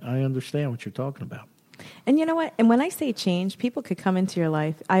 I understand what you're talking about. And you know what? And when I say change, people could come into your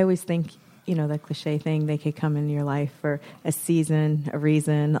life. I always think, that cliche thing, they could come into your life for a season, a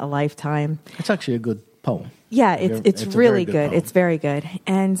reason, a lifetime. It's actually a good poem. Yeah, it's really good. It's very good.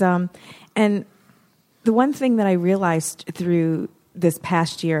 And the one thing that I realized through this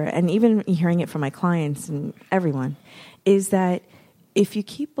past year, and even hearing it from my clients and everyone, is that if you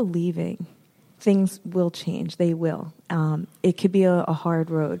keep believing, things will change. They will. It could be a hard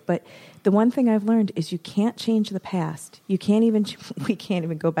road, but the one thing I've learned is you can't change the past. We can't even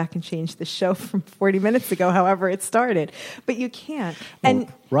go back and change the show from 40 minutes ago, however it started. But you can't.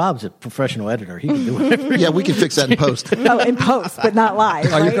 And Rob's a professional editor. He can do whatever. Yeah, we can fix that in post. Oh, in post, but not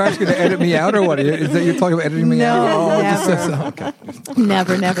live. Are you guys going to edit me out, or what? Is that you're talking about editing me out? No, never. Okay.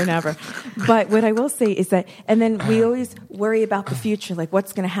 Never. But what I will say is that, and then we always worry about the future, like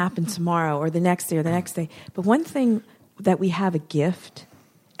what's going to happen tomorrow or the next day or the next day. But one thing that we have a gift,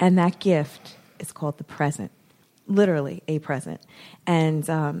 and that gift is called the present. literally a present, and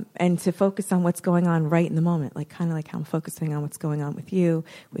to focus on what's going on right in the moment, like kind of like how I'm focusing on what's going on with you,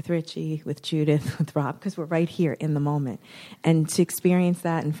 with Richie, with Judith, with Rob, because we're right here in the moment, and to experience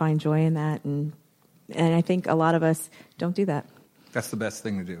that and find joy in that, and I think a lot of us don't do that. That's the best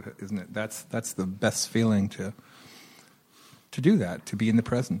thing to do, isn't it? That's the best feeling to do that, to be in the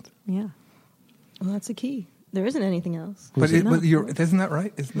present. Yeah. Well, that's the key. There isn't anything else. But isn't that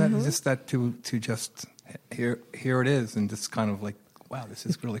right? Isn't that just that to just here it is, and just kind of like, wow, this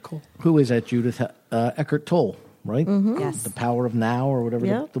is really cool. Who is that? Judith Eckhart Tolle, right? Yes. The Power of Now, or whatever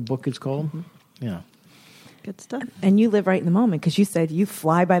Yep. the book is called. Yeah. Good stuff. And you live right in the moment, because you said you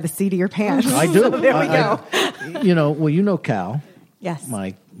fly by the seat of your pants. I do. So there we go. You know Cal. Yes.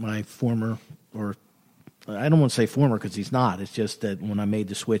 My former, or I don't want to say former because he's not. It's just that when I made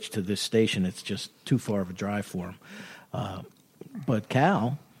the switch to this station, it's just too far of a drive for him. But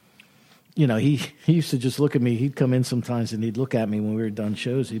Cal, he used to just look at me. He'd come in sometimes and he'd look at me when we were done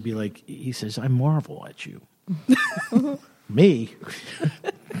shows. He'd be like, he says, I marvel at you. Me?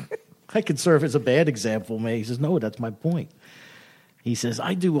 I could serve as a bad example, man. He says, no, that's my point. He says,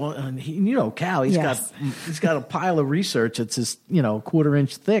 I do, and Cal, he's got a pile of research that's just,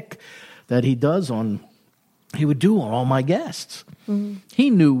 quarter-inch thick that he would do on all my guests. Mm-hmm. He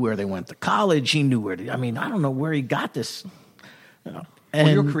knew where they went to college. He knew I don't know where he got this. And, well,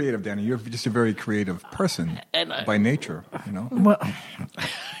 you're creative, Danny. You're just a very creative person by nature, Well,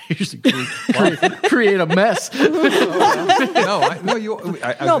 you usually create a mess. As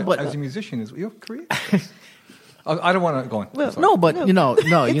a musician, you're creative. I don't want to go on. Well,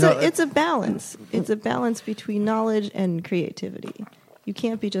 it's a balance. It's a balance between knowledge and creativity. You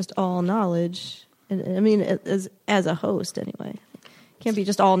can't be just all knowledge. I mean, as a host, anyway, can't be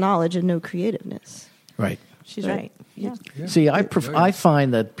just all knowledge and no creativeness. Right. She's right. Yeah. See, I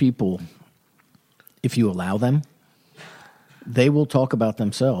find that people, if you allow them, they will talk about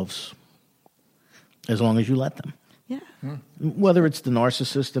themselves as long as you let them. Yeah. Whether it's the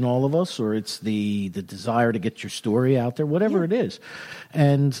narcissist in all of us, or it's the desire to get your story out there, whatever it is.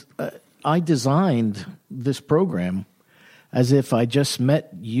 And I designed this program as if I just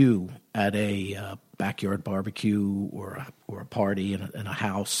met you at a backyard barbecue or a party in a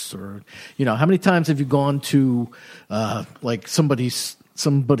house, or how many times have you gone to like somebody's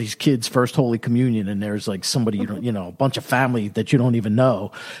kid's first Holy Communion, and there's like somebody a bunch of family that you don't even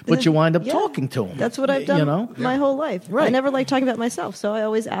know, but you wind up talking to them. That's what I've done my whole life. Right. I never liked talking about myself, so I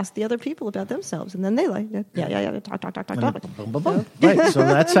always ask the other people about themselves, and then they like talk. Boom, boom, boom. Right. So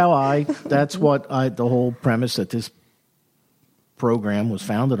that's what the whole premise that this program was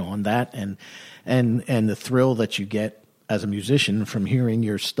founded on, that and the thrill that you get as a musician from hearing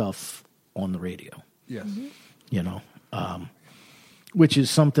your stuff on the radio. Yes. Which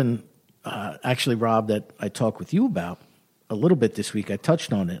is something, actually, Rob, that I talked with you about a little bit this week. I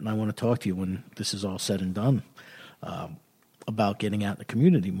touched on it, and I want to talk to you when this is all said and done about getting out in the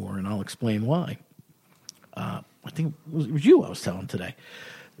community more, and I'll explain why. I think it was you I was telling today.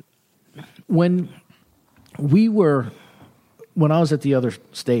 When I was at the other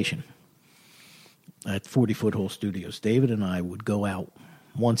station at 40 Foothold Studios, David and I would go out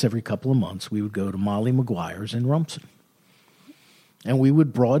once every couple of months. We would go to Molly Maguire's in Rumson, and we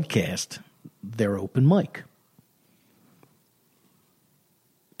would broadcast their open mic.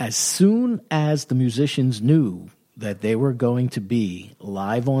 As soon as the musicians knew that they were going to be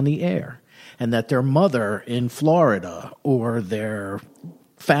live on the air, and that their mother in Florida or their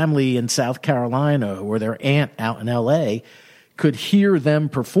family in South Carolina or their aunt out in L.A. could hear them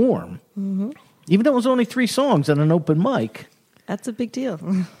perform, even though it was only 3 songs at an open mic. That's a big deal.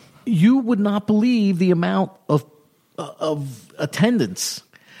 You would not believe the amount of attendance.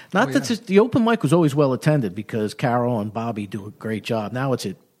 The open mic was always well attended because Carol and Bobby do a great job. Now it's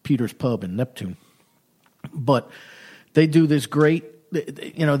at Peter's Pub in Neptune. But they do this great,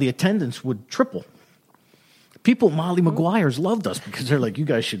 the attendance would triple. People at Molly Maguire's loved us because they're like, you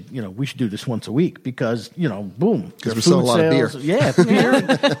guys should, we should do this once a week because, boom. Because we sold a lot of beer. Yeah, beer.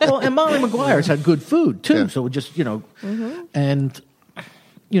 And Molly Maguire's had good food too. Yeah. So it just, and,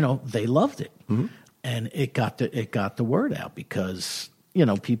 they loved it. Mm-hmm. And it got the word out because,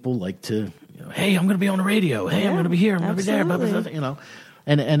 people like to, hey, I'm going to be on the radio. Hey, I'm going to be here. I'm going to be there. Blah, blah, blah,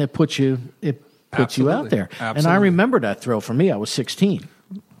 and it puts you out there. Absolutely. And I remember that thrill for me. I was 16.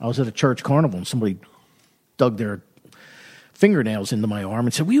 I was at a church carnival and somebody dug their fingernails into my arm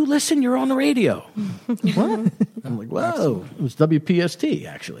and said, will you listen? You're on the radio. What? I'm like, whoa. It was WPST,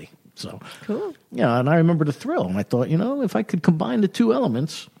 actually. So, cool. Yeah, and I remember the thrill. And I thought, if I could combine the two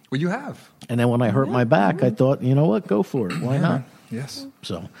elements. Well, you have. And then when I hurt my back, I thought, you know what? Go for it. Why not? Yes.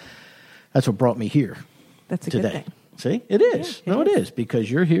 So that's what brought me here. That's a today. good thing. See, it is. It is because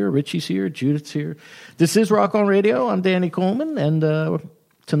you're here, Richie's here, Judith's here. This is Rock on Radio. I'm Danny Coleman, and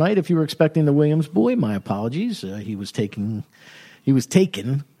tonight, if you were expecting the Williams boy, my apologies. He was taken ill.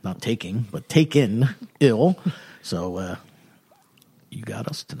 So you got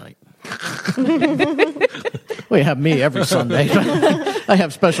us tonight. Well, you have me every Sunday. I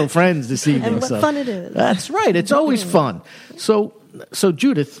have special friends this evening. And what fun it is. That's right. It's always fun. So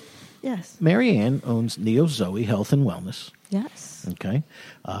Judith. Yes. Mary Ann owns Neo Zoe Health and Wellness. Yes. Okay.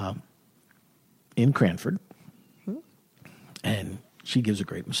 In Cranford. And she gives a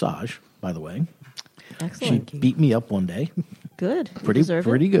great massage, by the way. Excellent. She beat me up one day. Good. Pretty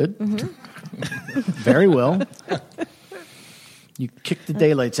good. Mm-hmm. Very well. You kicked the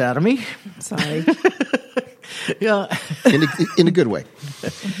daylights out of me. Sorry. Yeah. In a good way.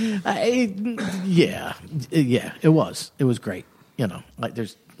 Yeah, it was. It was great. You know, like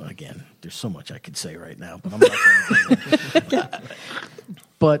there's so much I could say right now, but I'm not going to do that.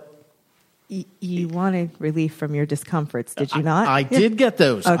 But you wanted relief from your discomforts, did you not? I did get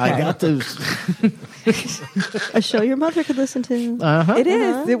those. Okay. I got those. A show your mother could listen to. Uh-huh. It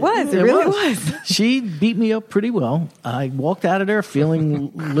is. It was. It really was. She beat me up pretty well. I walked out of there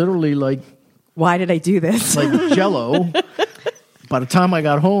feeling literally like, why did I do this? Like Jell-O. By the time I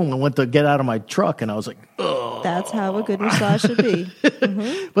got home, I went to get out of my truck, and I was like, ugh. That's how a good massage should be.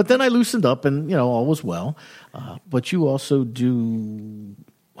 Mm-hmm. But then I loosened up, and, all was well. But you also do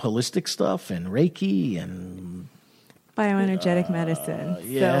holistic stuff and Reiki and bioenergetic medicine.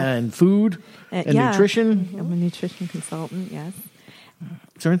 And food and nutrition. I'm a nutrition consultant, yes.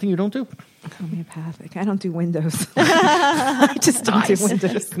 Is there anything you don't do? Homeopathic. I don't do windows. I just don't do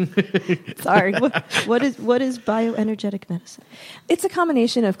windows. Sorry. What is bioenergetic medicine? It's a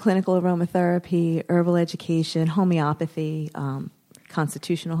combination of clinical aromatherapy, herbal education, homeopathy,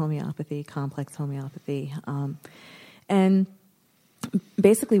 constitutional homeopathy, complex homeopathy, and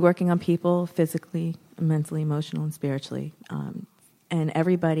basically working on people physically, mentally, emotionally, and spiritually. And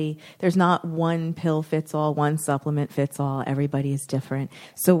everybody, there's not one pill fits all, one supplement fits all. Everybody is different.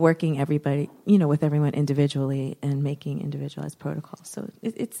 So working everybody, with everyone individually and making individualized protocols. So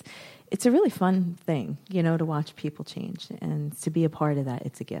it's a really fun thing, to watch people change. And to be a part of that,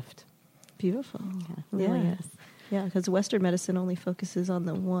 it's a gift. Beautiful. Yeah, it really is. Yeah, because Western medicine only focuses on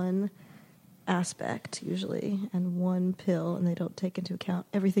the one aspect usually and one pill, and they don't take into account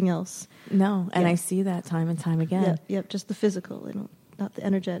everything else. No, and I see that time and time again. Yep, just the physical. They don't, not the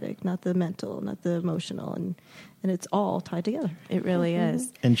energetic, not the mental, not the emotional, and it's all tied together. It really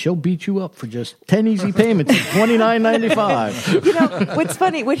is. And she'll beat you up for just 10 easy payments of $29.95. What's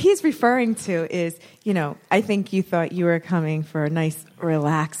funny, what he's referring to is, I think you thought you were coming for a nice,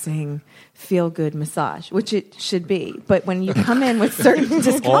 relaxing, feel-good massage, which it should be. But when you come in with certain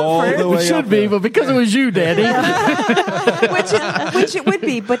discomfort... It should be, but because it was you, Daddy. which it would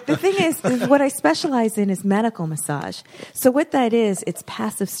be. But the thing is what I specialize in is medical massage. So what that is, it's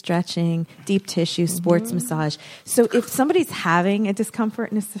passive stretching, deep tissue, sports massage. So if somebody's having a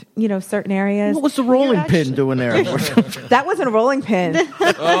discomfort in certain areas... What was the rolling pin doing there? That wasn't a rolling pin.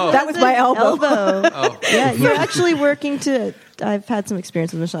 That was my elbow. Yeah, you're actually working to... I've had some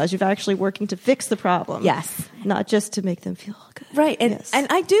experience with massage. You're actually working to fix the problem. Yes. Not just to make them feel good. Right. And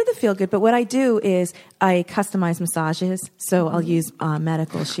I do the feel good, but what I do is I customize massages. So I'll use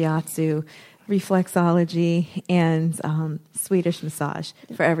medical shiatsu, reflexology, and Swedish massage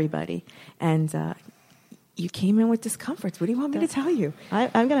for everybody. And you came in with discomforts. What do you want me to tell you? I'm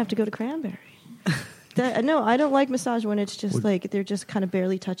going to have to go to Cranberry. No, I don't like massage when it's just like they're just kind of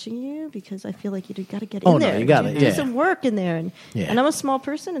barely touching you, because I feel like you got to get in there. You got to do some work in there, and I'm a small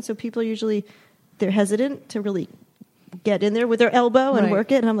person, and so people usually they're hesitant to really get in there with their elbow and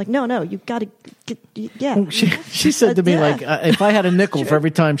work it, and I'm like, no, you got to get. Yeah, she said to me like, if I had a nickel for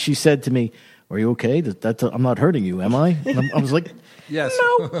every time she said to me, "Are you okay? I'm not hurting you, am I?" And I was like, yes.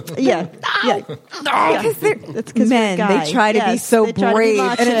 No. Yeah. Because they're men. They try to be so brave.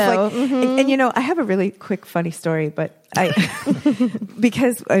 And it's like, and I have a really quick, funny story, but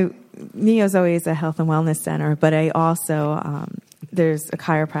because Neo Zoe is a health and wellness center, but I also, there's a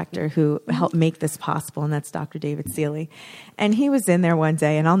chiropractor who helped make this possible, and that's Dr. David Seeley. And he was in there one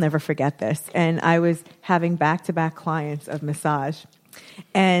day, and I'll never forget this. And I was having back-to-back clients of massage.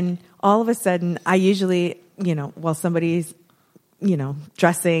 And all of a sudden, I usually, while somebody's,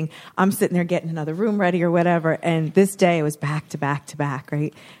 dressing, I'm sitting there getting another room ready or whatever. And this day it was back to back to back,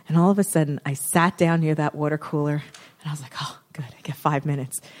 right? And all of a sudden I sat down near that water cooler and I was like, oh, good, I get 5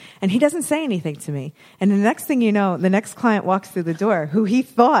 minutes. And he doesn't say anything to me. And the next thing you know, the next client walks through the door who he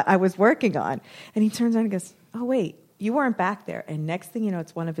thought I was working on. And he turns around and goes, oh, wait, you weren't back there. And next thing you know,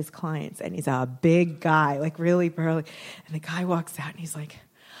 it's one of his clients, and he's a big guy, like really burly. And the guy walks out, and he's like,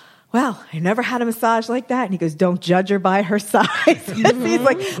 well, I never had a massage like that. And he goes, don't judge her by her size. He's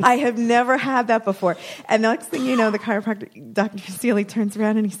like, I have never had that before. And the next thing you know, the chiropractor, Dr. Seeley, turns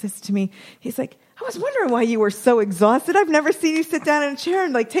around and he says to me, he's like, I was wondering why you were so exhausted. I've never seen you sit down in a chair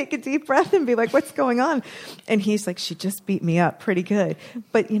and like take a deep breath and be like, what's going on? And he's like, she just beat me up pretty good.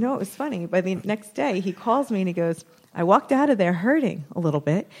 But you know, it was funny. By the next day, he calls me and he goes, I walked out of there hurting a little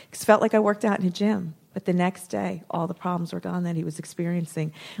bit because it felt like I worked out in a gym. But the next day, all the problems were gone that he was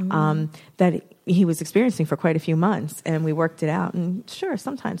experiencing, for quite a few months, and we worked it out. And sure,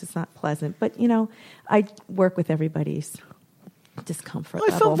 sometimes it's not pleasant, but you know, I work with everybody's discomfort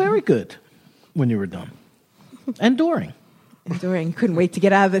level. I felt very good when you were done, and during. Couldn't wait to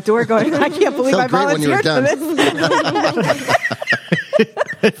get out of the door. Going, I can't believe I volunteered for this.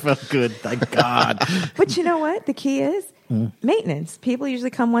 It felt good, thank God. But you know what? The key is maintenance. People usually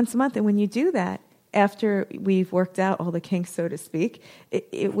come once a month, and when you do that, after we've worked out all the kinks, so to speak,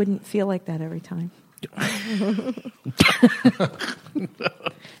 it wouldn't feel like that every time.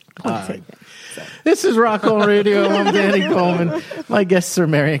 All right. This is Rock On Radio. I'm Danny Coleman. My guests are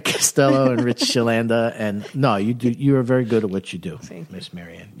Marian Costello and Rich Shalanda. And no, you are very good at what you do, Miss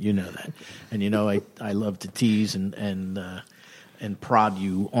Marian. You know that. And you know I love to tease and prod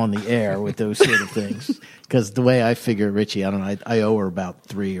you on the air with those sort of things. Because the way I figure, Richie, I don't know, I owe her about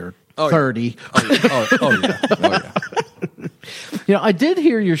 3 or 30. Yeah. You know, I did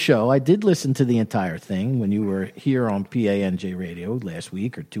hear your show. I did listen to the entire thing when you were here on PANJ Radio last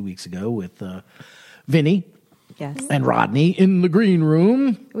week or 2 weeks ago with Vinny and Rodney in the green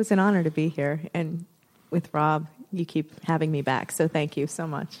room. It was an honor to be here. And with Rob, you keep having me back. So thank you so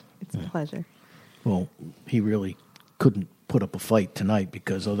much. It's a pleasure. Well, he really couldn't put up a fight tonight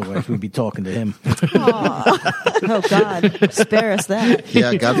because otherwise we'd be talking to him. Oh, God. Spare us that.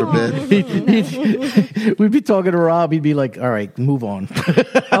 Yeah, God forbid. We'd be talking to Rob. He'd be like, all right, move on.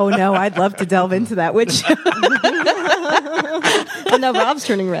 Oh, no, I'd love to delve into that. Which? Oh, no, Rob's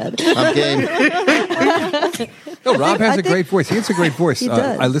turning red. I'm game. No, Rob has a great voice. He has a great voice. He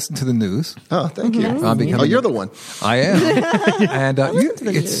does. I listen to the news. Oh, thank you. Oh, you're the one. I am. And listen to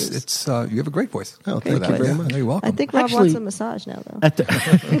the news. you have a great voice. Oh, thank you very much. You're welcome. I think Rob wants a massage now, though.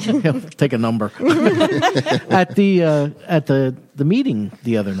 Take a number. At the meeting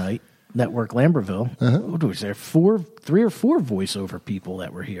the other night, Network Lambertville, what was there? 3 or 4 voiceover people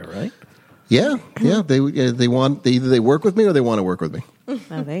that were here, right? Yeah. They either they work with me or they want to work with me. Oh,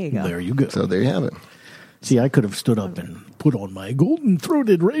 there you go. There you go. So there you have it. See, I could have stood up and put on my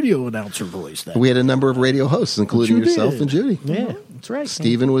golden-throated radio announcer voice. We had a number of radio hosts, including yourself and Judy. Yeah, that's right.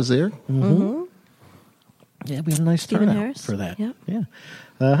 Stephen was there. Mm-hmm. Yeah, we had a nice Stephen turnout Harris. for that. Yep. Yeah.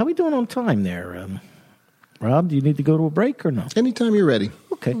 How are we doing on time there? Rob, do you need to go to a break or no? Anytime you're ready.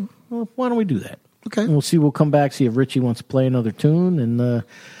 Okay. Well, why don't we do that? Okay. And we'll come back, see if Richie wants to play another tune and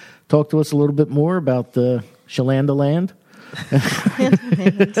talk to us a little bit more about Shalanda Land.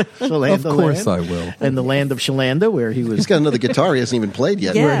 Of course I will. And the land of Shalanda, where he was. He's got another guitar he hasn't even played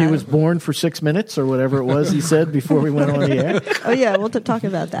yet. Yeah. Where he was born for 6 minutes or whatever it was he said before we went on the air. Oh, yeah, we'll talk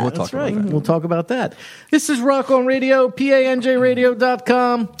about that. That's right. We'll talk about that. This is Rock On Radio,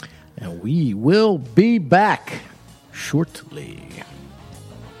 PANJRadio.com, and we will be back shortly.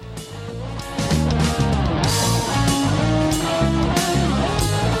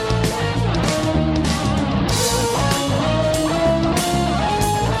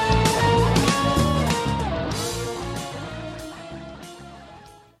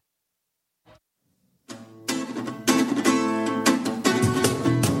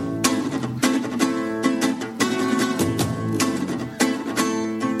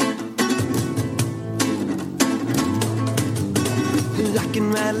 I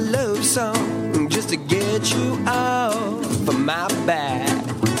can write a love song just to get you off of my back.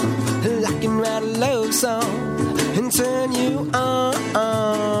 I can write a love song and turn you on.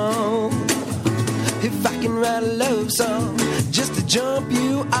 If I can write a love song just to jump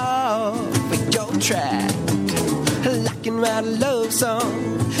you off of your track, I can write a love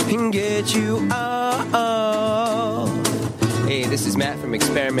song and get you off. Hey, this is Matt from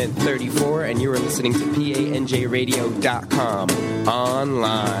Experiment 34, and you are listening to PANJRadio.com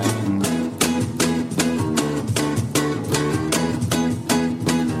online.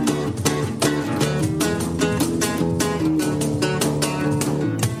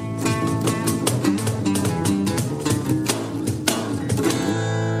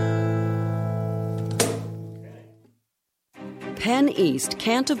 Penn East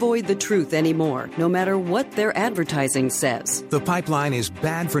can't avoid the truth anymore, no matter what their advertising says. The pipeline is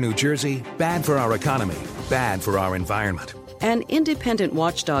bad for New Jersey, bad for our economy. bad for our environment. An independent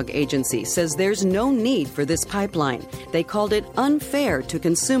watchdog agency says there's no need for this pipeline. They called it unfair to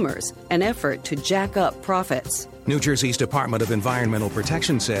consumers, an effort to jack up profits. New Jersey's Department of Environmental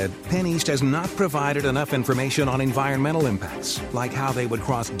Protection said PennEast has not provided enough information on environmental impacts, like how they would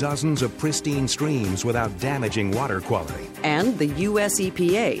cross dozens of pristine streams without damaging water quality. And the U.S.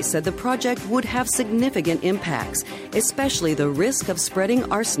 EPA said the project would have significant impacts, especially the risk of spreading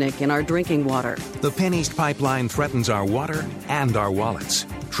arsenic in our drinking water. The PennEast pipeline threatens our water and our wallets.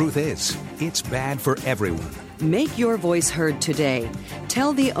 Truth is, it's bad for everyone. Make your voice heard today.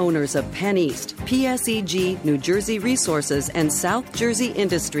 Tell the owners of PennEast, PSEG, New Jersey Resources, and South Jersey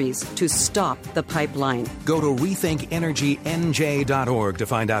Industries to stop the pipeline. Go to rethinkenergynj.org to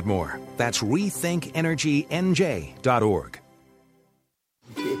find out more. That's rethinkenergynj.org.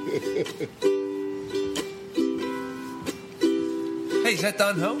 Hey, is that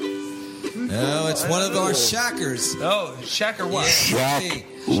Don Ho? No, it's one of our Shackers. Oh, Shacker what? Shack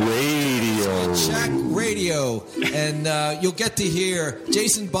Radio. Shack Radio. And you'll get to hear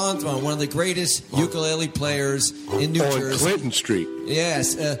Jason Bondsman, one of the greatest ukulele players in New Jersey. Clinton Street.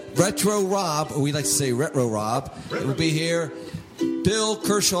 Yes. Retro Rob, or we like to say Retro Rob, will be here. Bill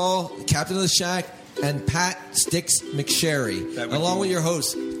Kershaw, captain of the Shack, and Pat Sticks McSherry, along with your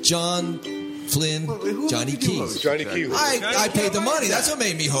host, John Flynn, Johnny Keys. Johnny Keys. I paid the money. That's what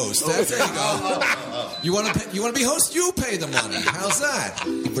made me host. There you go. You want to be host? You pay the money. How's that?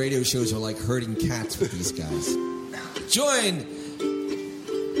 Radio shows are like herding cats with these guys. Join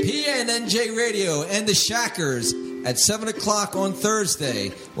PNNJ Radio and the Shackers at 7 o'clock on Thursday,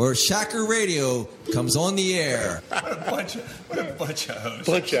 where Shacker Radio comes on the air. What a bunch of hosts.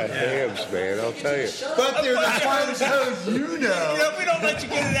 Bunch of hams, man, I'll tell you. But they're the finest hosts you know. We don't let you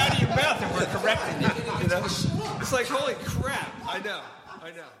get it out of your mouth and we're correcting you. You know? It's like, holy crap. I know.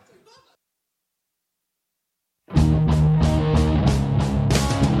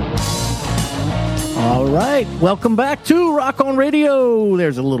 All right, welcome back to Rock On Radio.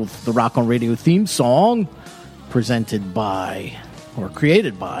 There's the Rock On Radio theme song presented by, or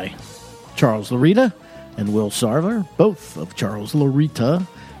created by, Charles Larita and Will Sarver, both of Charles Larita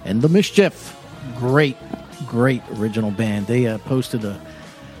and The Mischief. Great original band. They posted an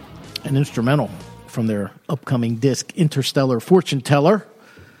instrumental from their upcoming disc, Interstellar Fortune Teller,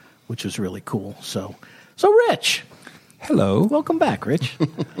 which was really cool. So Rich. Hello. Welcome back, Rich.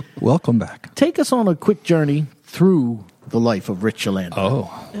 Welcome back. Take us on a quick journey through the life of Rich Shalanda.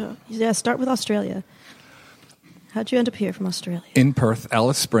 Oh, yeah, start with Australia. How'd you end up here from Australia? In Perth,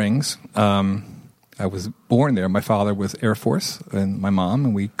 Alice Springs. I was born there. My father was Air Force, and my mom,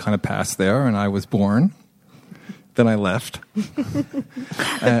 and we kind of passed there, and I was born. Then I left.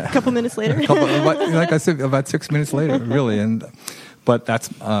 A couple minutes later? Like I said, about 6 minutes later, really. But that's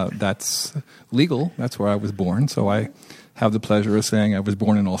legal. That's where I was born, so I have the pleasure of saying I was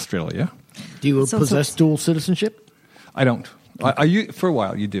born in Australia. Do you possess dual citizenship? I don't. For a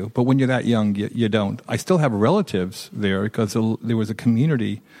while you do, but when you're that young, you don't. I still have relatives there because there was a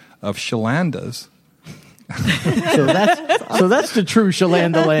community of Shalandas. so that's the true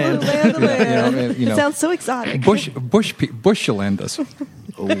Shalanda land. It sounds so exotic. Bush Shalandas.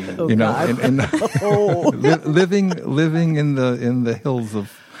 Living in the hills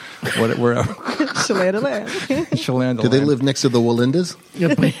of wherever. Shalanda land. Shalanda. Do they live next to the Wallendas?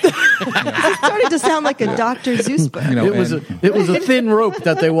 It's starting to sound like a Dr. Zeus book. It was a thin rope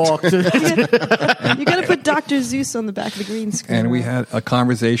that they walked. You got to put Dr. Zeus on the back of the green screen. And we had a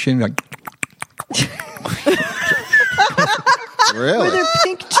conversation like. Really? Were there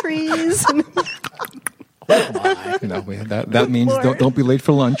pink trees? That means don't be late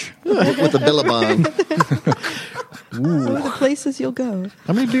for lunch. With the Billabong. Some of the places you'll go.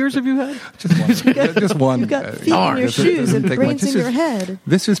 How many beers have you had? Just one. You've got feet in your shoes and brains in your head.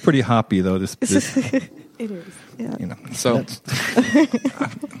 This is pretty hoppy, though. This It is. Yeah. So.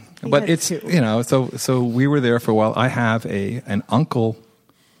 But it's so we were there for a while. I have an uncle,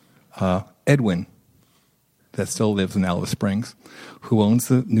 Edwin, that still lives in Alice Springs, who owns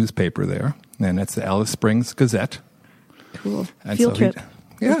the newspaper there, and it's the Alice Springs Gazette. Cool. And Field trip.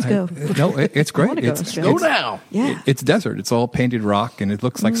 Let's go. It's great. Go now. Yeah. It's desert. It's all painted rock, and it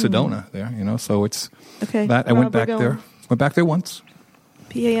looks like Sedona there. So it's okay. that. I went back there. Went back there once.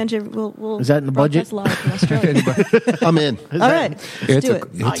 PANJ will Is that in the budget? Live from Australia. I'm in. All right. Let's do it.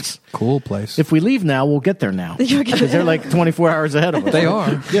 It's a cool place. If we leave now, we'll get there now. Because they're like 24 hours ahead of us. They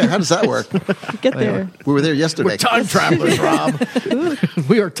are. Yeah, how does that work? Get there. We were there yesterday. We're time travelers, Rob.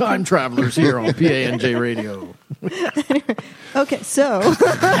 We are time travelers here on PANJ Radio. Okay, so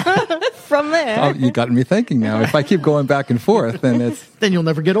from there. Oh, you got me thinking now. If I keep going back and forth, then you'll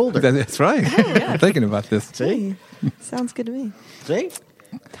never get older. That's right. I'm thinking about this. See? Sounds good to me. See?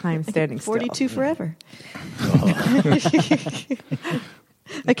 Time standing still. 42 forever.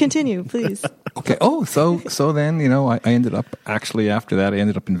 I continue, please. Okay. Oh, so then, I ended up, actually after that, I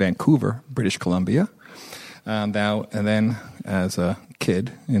ended up in Vancouver, British Columbia. And then as a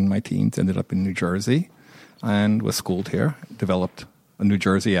kid in my teens, ended up in New Jersey and was schooled here, developed a New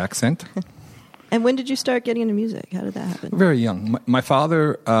Jersey accent. And when did you start getting into music? How did that happen? Very young. My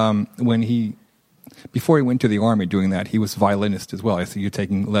father, before he went to the army doing that, he was a violinist as well. I see you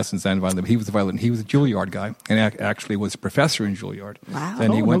taking lessons and violin. He was a violin. He was a Juilliard guy and actually was a professor in Juilliard. Wow.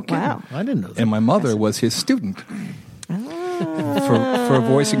 And he went. Wow. I didn't know that. And my mother was his student for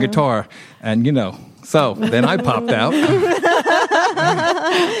voice and guitar. And, so then I popped out in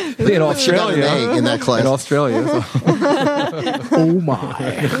Australia. She got an A in that class. In Australia. So. Oh, my.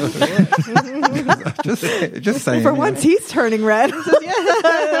 just saying. For once, he's turning red.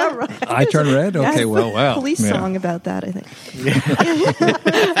 I turn red? Okay, Yes. well. Police song about that, I think.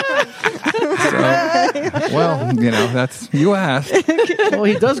 That's, you asked. Well,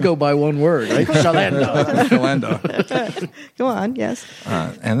 he does go by one word, right? Shalendo. Go on, yes.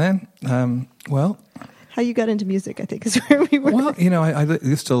 And then, how you got into music, I think, is where we were. Well, I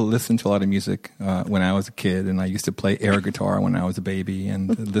used to listen to a lot of music when I was a kid, and I used to play air guitar when I was a baby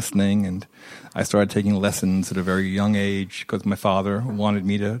and listening, and I started taking lessons at a very young age because my father wanted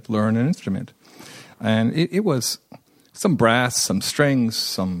me to learn an instrument. And it was some brass, some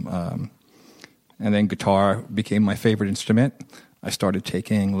strings, and then guitar became my favorite instrument. I started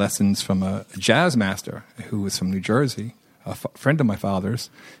taking lessons from a jazz master who was from New Jersey, a friend of my father's,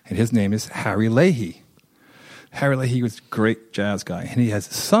 and his name is Harry Leahy. Harry Leahy was a great jazz guy, and he has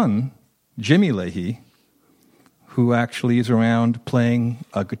a son, Jimmy Leahy, who actually is around playing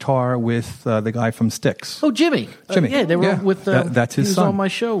a guitar with the guy from Styx. Oh, Jimmy. Yeah, they were with... that's his he was son. on my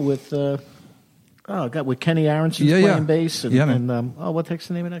show with... with Kenny Aronson playing bass. And what the heck's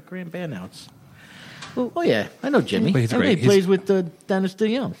the name of that grand band now? Oh, yeah. I know Jimmy. He's great. He plays with Dennis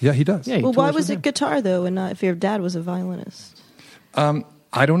DeYoung. Yeah, he does. Yeah, Well, why was it guitar, though, and not if your dad was a violinist?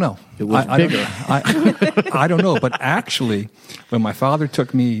 I don't know. It was bigger. I don't know. But actually, when my father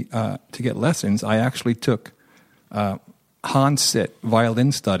took me to get lessons, I actually took Hans Sitt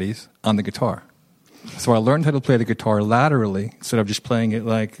violin studies on the guitar. So I learned how to play the guitar laterally instead of just playing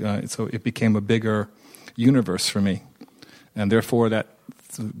it so it became a bigger universe for me. And therefore that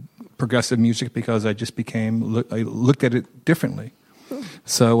progressive music because I just I looked at it differently.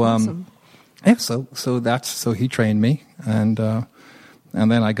 So, awesome. So he trained me and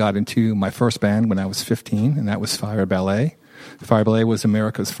then I got into my first band when I was 15 and that was Fire Ballet. Fire Ballet was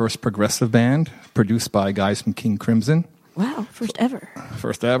America's first progressive band produced by guys from King Crimson. Wow, first ever.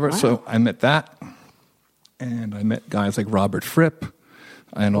 First ever. Wow. So I met that. And I met guys like Robert Fripp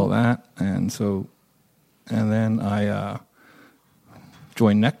and all that. And then I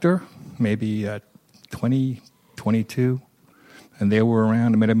joined Nectar, maybe 2022. And they were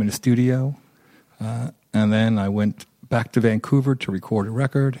around. I met them in the studio. And then I went back to Vancouver to record a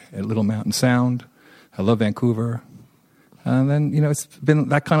record at Little Mountain Sound. I love Vancouver. And then, it's been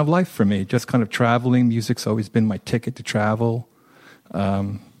that kind of life for me, just kind of traveling. Music's always been my ticket to travel.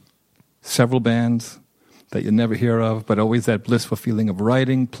 Several bands that you never hear of, but always that blissful feeling of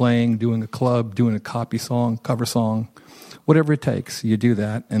writing, playing, doing a club, doing a copy song, cover song, whatever it takes, you do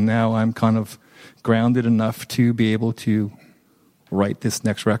that. And now I'm kind of grounded enough to be able to write this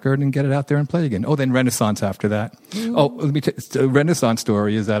next record and get it out there and play again. Oh, then Renaissance after that. Mm. Oh, let me the Renaissance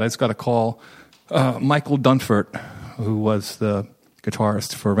story is that I just got a call. Michael Dunford, who was the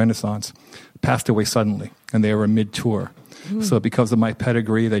guitarist for Renaissance, passed away suddenly, and they were mid-tour. Mm. So because of my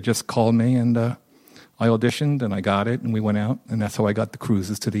pedigree, they just called me and... I auditioned and I got it and we went out and that's how I got the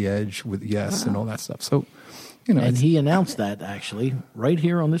Cruises to the Edge with Yes and all that stuff. So, and he announced that actually right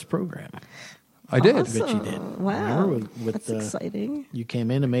here on this program. I did. Awesome. I bet you did. Wow. That's exciting. You came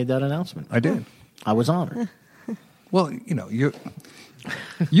in and made that announcement. I did. I was honored. Well,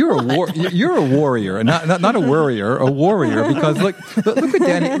 you're a warrior and not a worrier, a warrior because look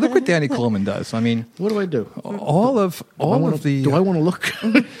what Danny Coleman does. I mean, what do I do? All of the. Do I want to look?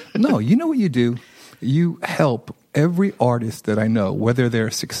 No, you know what you do. You help every artist that I know, whether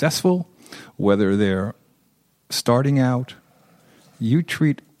they're successful, whether they're starting out. You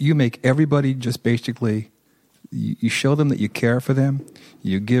make everybody just basically. You show them that you care for them.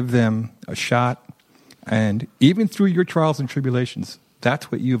 You give them a shot, and even through your trials and tribulations.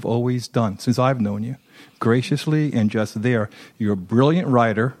 That's what you've always done since I've known you, graciously and just there. You're a brilliant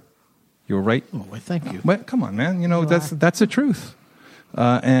writer, You were right. Oh, well, thank you. But come on, man. You know, that's the truth.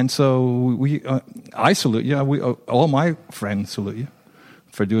 And so I salute you. All my friends salute you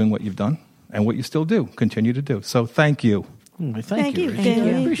for doing what you've done and what you still do, continue to do. So thank you. Thank you, Richie.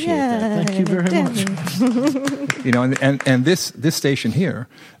 Danny. I appreciate that. Thank you very much. You know, and this station here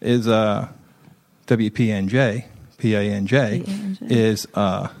is WPNJ, PANJ, is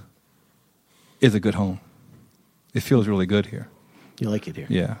a good home. It feels really good here. You like it here?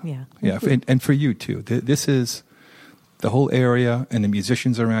 Yeah. Yeah. And for you too. This is the whole area and the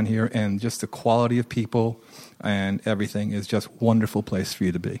musicians around here and just the quality of people and everything is just wonderful place for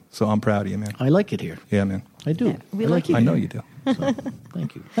you to be. So I'm proud of you, man. I like it here. Yeah, man. I do. Yeah, we like it I know here. you do. So,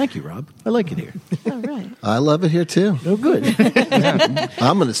 thank you. Thank you, Rob. I like it here. All right. I love it here too. Oh, good.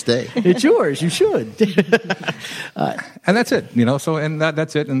 I'm going to stay. It's yours. You should. And that's it, you know. So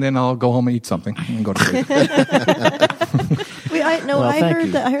that's it. And then I'll go home and eat something and go to sleep. Wait, I thank heard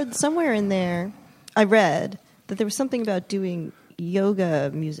you. that. I heard somewhere in there. I read that there was something about doing yoga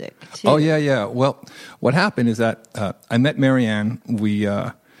music too. Oh yeah. Well, what happened is that I met Marianne.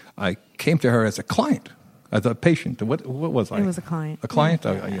 I came to her as a client, as a patient. What was I? It was a client. A client?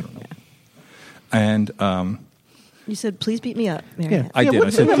 I don't know. And You said, "Please beat me up, Marianne." I did.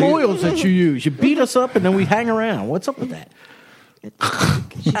 What's I said, the "Please." oils that you use? You beat us up and then we hang around. What's up with that?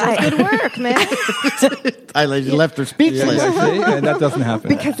 She does good work, man. I left her speechless. See? And that doesn't happen.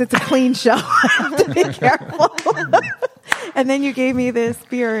 Because it's a clean show. I have to be careful. And then you gave me this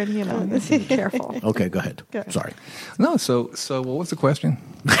beer, and be careful. Okay, go ahead. Sorry. No. So what was the question?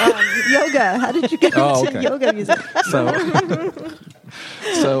 Yoga. How did you get Oh, into okay. yoga music?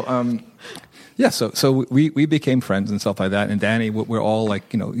 So we became friends and stuff like that. And Danny, we're all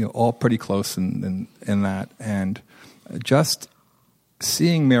like all pretty close in that. And just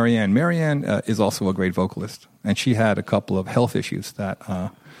seeing Marianne. Marianne is also a great vocalist, and she had a couple of health issues that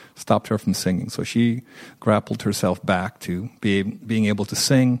stopped her from singing. So she grappled herself back to being able to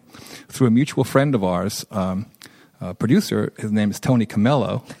sing through a mutual friend of ours, producer. His name is Tony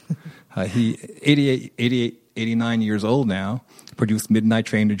Camello. He 89 years old now. Produced Midnight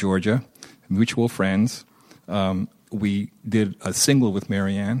Train to Georgia. Mutual friends. We did a single with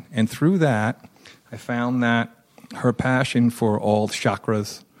Marianne, and through that, I found that her passion for all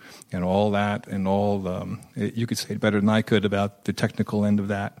chakras and all that, and all you could say it better than I could about the technical end of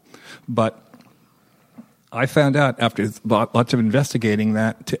that. But I found out after lots of investigating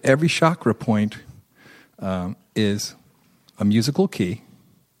that to every chakra point is a musical key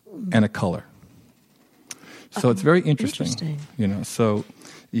and a color. So it's very interesting. So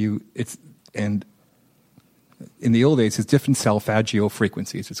and in the old days, it's different solfeggio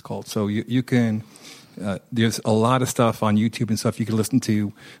frequencies, it's called. So you can, there's a lot of stuff on YouTube and stuff you can listen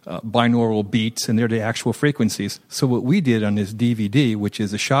to, binaural beats, and they're the actual frequencies. So what we did on this DVD, which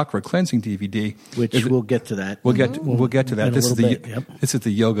is a chakra cleansing DVD. Which we'll get to that. We'll get to that. This is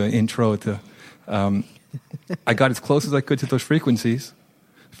the yoga intro to, I got as close as I could to those frequencies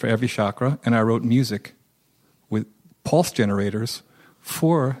for every chakra, and I wrote music with pulse generators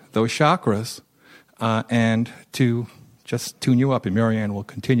for those chakras, and to just tune you up, and Marianne will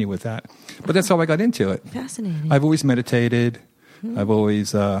continue with that. But that's how I got into it. Fascinating. I've always meditated. I've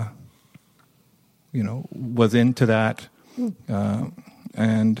always, was into that.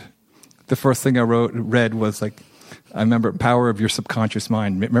 And the first thing I read was like, I remember Power of Your Subconscious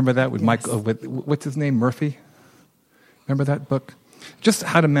Mind. Remember that with Michael, with what's his name, Murphy? Remember that book? Just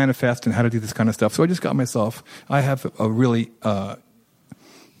how to manifest and how to do this kind of stuff. So I just got myself, I have a really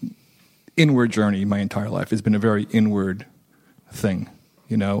inward journey my entire life. It's been a very inward thing,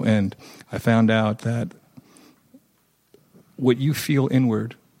 and I found out that what you feel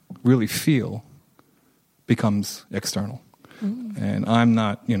inward, really feel, becomes external. And I'm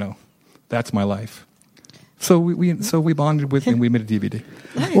not, that's my life. So we bonded with, and we made a DVD.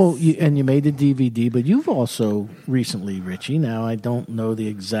 Nice. Well, you made the DVD, but you've also recently, Richie. Now I don't know the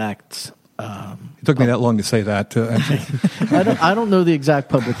exact. It took me that long to say that. I don't know the exact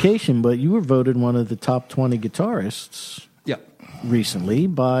publication, but you were voted one of the top 20 guitarists. Yeah. Recently,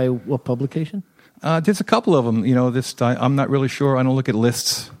 by what publication? There's a couple of them. I'm not really sure. I don't look at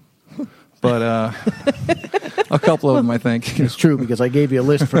lists, but a couple of them, I think. It's true, because I gave you a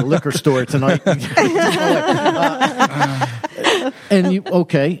list for a liquor store tonight.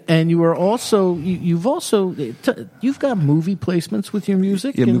 And you were also you've got movie placements with your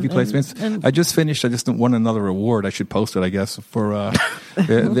music. Yeah, movie placements. And I just finished. I just won another award. I should post it, I guess. For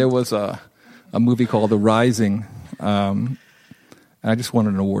there was a movie called The Rising. And I just won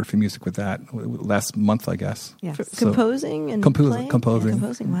an award for music with that last month, I guess. Yeah, composing and playing? composing. Yeah,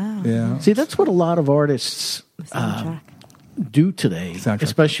 composing. Wow. Yeah. See, that's what a lot of artists do today, Soundtrack.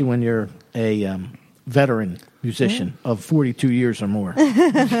 especially when you're a veteran musician of 42 years or more. No,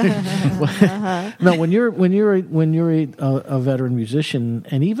 when you're a veteran musician,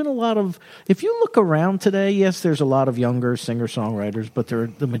 and even a lot of, if you look around today, yes, there's a lot of younger singer-songwriters, but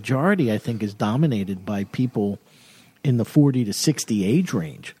the majority, I think, is dominated by people in the 40 to 60 age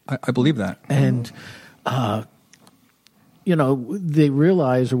range. I believe that. And, they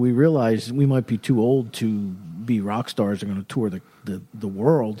realize, or we realize, we might be too old to be rock stars and going to tour the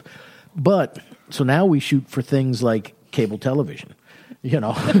world. But, so now we shoot for things like cable television.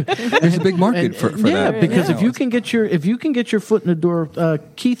 There's a big market for that. Because if you can get your foot in the door,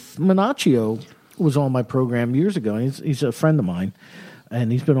 Keith Minaccio was on my program years ago. And he's a friend of mine,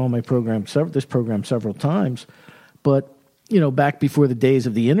 and he's been on my program several times. But back before the days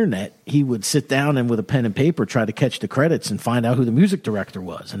of the internet, he would sit down and with a pen and paper try to catch the credits and find out who the music director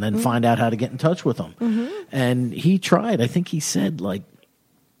was, and then find out how to get in touch with them. And he tried. I think he said like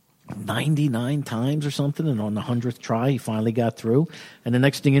 99 times or something, and on the 100th try, he finally got through. And the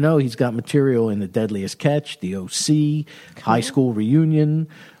next thing you know, he's got material in The Deadliest Catch, The O.C., High School Reunion.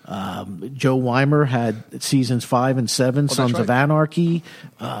 Joe Weimer had seasons 5 and 7, Sons of Anarchy.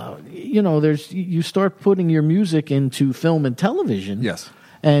 You start putting your music into film and television. Yes.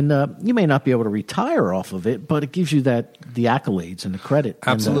 And you may not be able to retire off of it, but it gives you the accolades and the credit.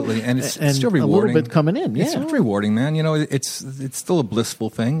 Absolutely, and it's still a rewarding. little bit coming in. Yeah, it's rewarding, man. It's still a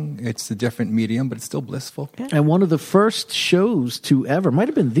blissful thing. It's a different medium, but it's still blissful. And one of the first shows to ever, might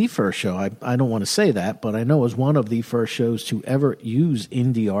have been the first show. I don't want to say that, but I know it was one of the first shows to ever use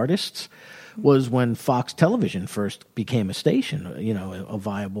indie artists. Was when Fox Television first became a station, a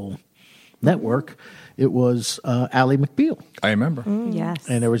viable network. It was Ally McBeal. I remember. Yes.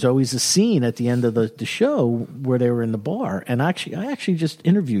 And there was always a scene at the end of the show where they were in the bar. And I actually just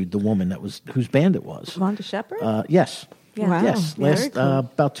interviewed the woman whose band it was. Vonda Shepard? Yes. Yeah. Wow. Yes. Very cool.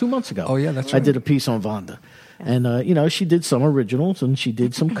 About 2 months ago. Oh, yeah, that's I right. did a piece on Vonda. And, she did some originals and she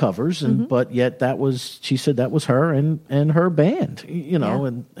did some covers. But yet she said that was her and her band,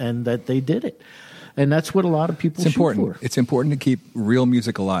 and that they did it. And that's what a lot of people It's shoot important. for. It's important to keep real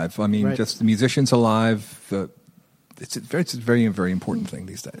music alive. I mean, just the musicians alive. It's a very, very important thing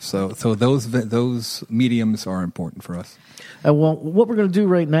these days. So those mediums are important for us. Well, what we're going to do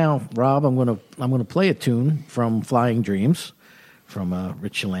right now, Rob, I'm going to play a tune from Flying Dreams from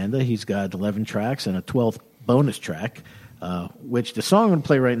Rich Yolanda. He's got 11 tracks and a 12th bonus track, which the song I'm going to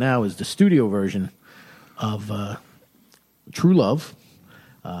play right now is the studio version of True Love.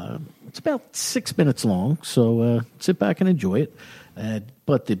 It's about 6 minutes long, so sit back and enjoy it.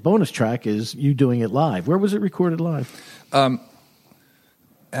 But the bonus track is you doing it live. Where was it recorded live?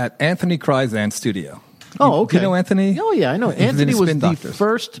 At Anthony Kryzan Studio. Oh, okay. You know Anthony? Oh, yeah, I know. Anthony was the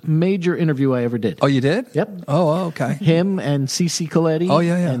first major interview I ever did. Oh, you did? Yep. Oh, okay. Him and Cece Coletti. Oh,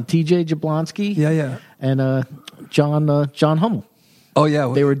 yeah. And TJ Jablonski. Yeah. And John Hummel. Oh,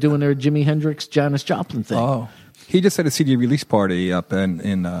 yeah. They were doing their Jimi Hendrix, Janis Joplin thing. Oh. He just had a CD release party up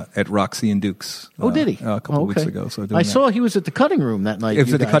at Roxy and Duke's. Did he? A couple of weeks ago. So I saw he was at the Cutting Room that night. It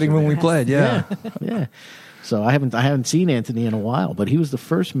was at the Cutting Room we played. Yeah. Yeah. So I haven't seen Anthony in a while, but he was the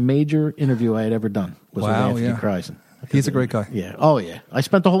first major interview I had ever done. Was with Anthony Kryzan. He's a great guy. Yeah. Oh yeah. I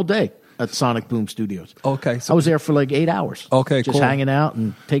spent the whole day at Sonic Boom Studios. Okay. So I was there for like 8 hours. Okay. Just hanging out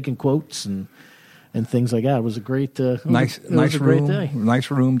and taking quotes and things like that. It was a great nice room. Great day. Nice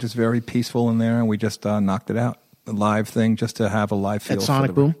room, just very peaceful in there, and we just knocked it out. A live thing, just to have a live feel at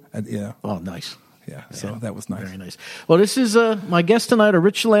Sonic Boom. Yeah. Oh, nice. Yeah. So that was nice. Very nice. Well, this is my guest tonight, are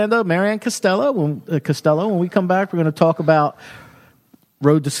Rich Yolanda, Marianne Costello. When we come back, we're going to talk about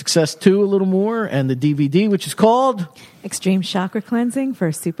Road to Success 2 a little more, and the DVD, which is called Extreme Chakra Cleansing for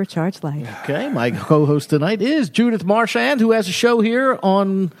a Supercharged Life. Okay. My co-host tonight is Judith Marchand, who has a show here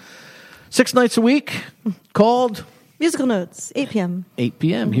on 6 nights a week called Musical Notes, 8 p.m. 8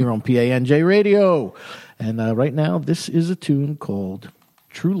 p.m. here on PANJ Radio. And right now, this is a tune called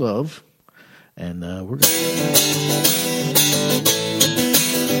True Love. And we're going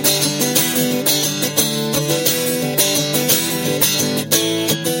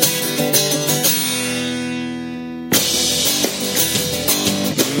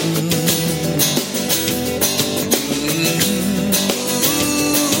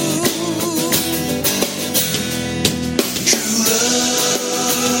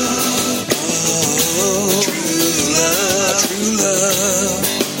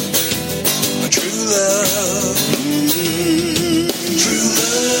True love.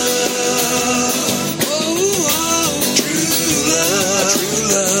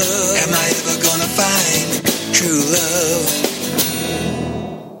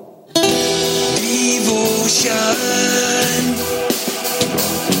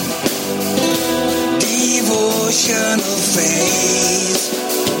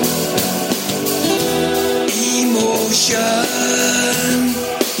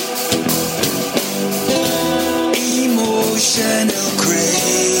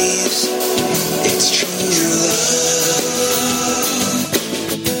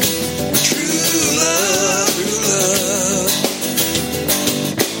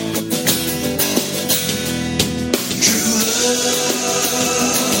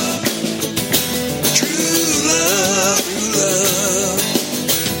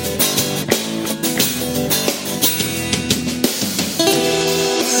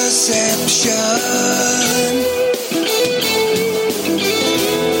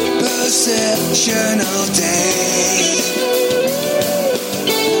 all day.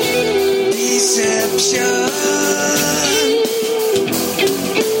 Deception.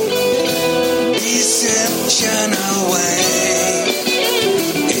 Deception away.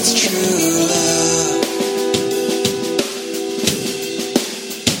 It's true love.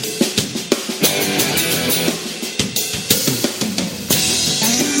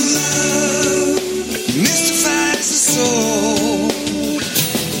 True love mystifies the soul.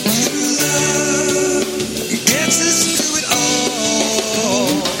 True love gets us through it all.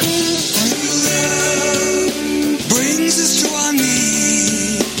 True love brings us to our knees.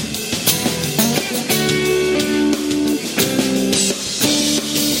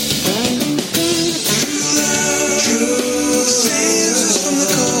 True saves us from the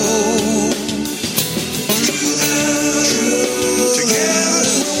cold. True love,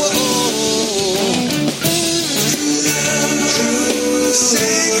 together we're whole. True love,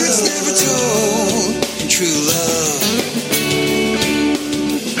 secrets never told. True love.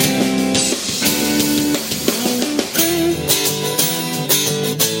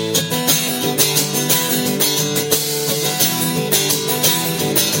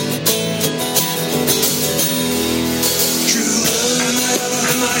 True love,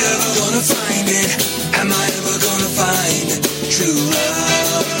 am I ever gonna find it? Am I ever gonna find true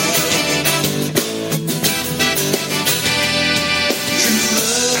love? True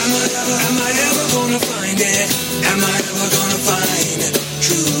love, am I ever gonna find it? Am I ever gonna find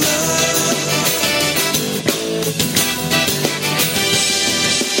true love?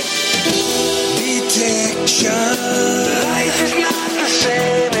 Detection. Life is not the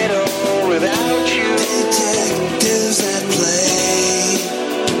same at all without you. Detectives at play.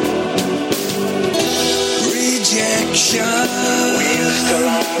 Rejection. We used to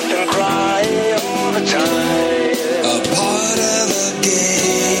laugh and cry all the time. A part of a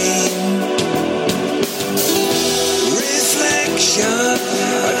game. Reflection.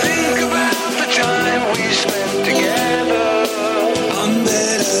 I think about the time we spent together on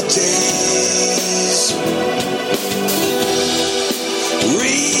better days.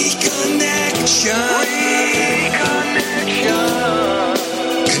 Reconnection.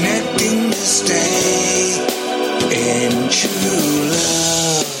 Connecting to stay in true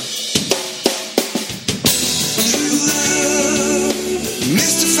love. True love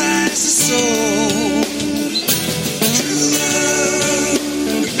mystifies the soul. True love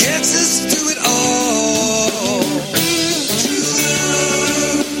gets us through it all. True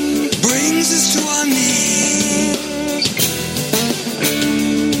love brings us to our knees.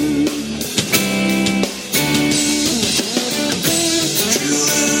 True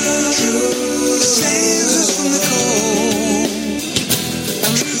love saves us from the cold.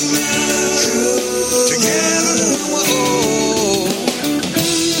 True love, together we're whole.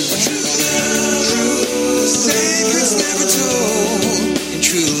 True love, secrets never told.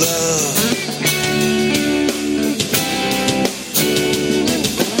 True love.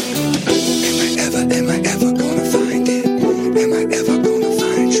 Am I ever gonna find it? Am I ever gonna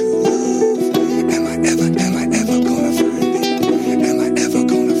find true love? Am I ever gonna find it? Am I ever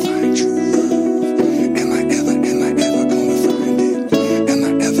gonna find true love? Am I ever gonna find it? Am I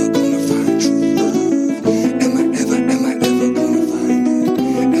ever gonna find true love? Am I ever gonna find it?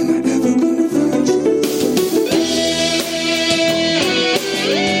 Am I ever gonna find true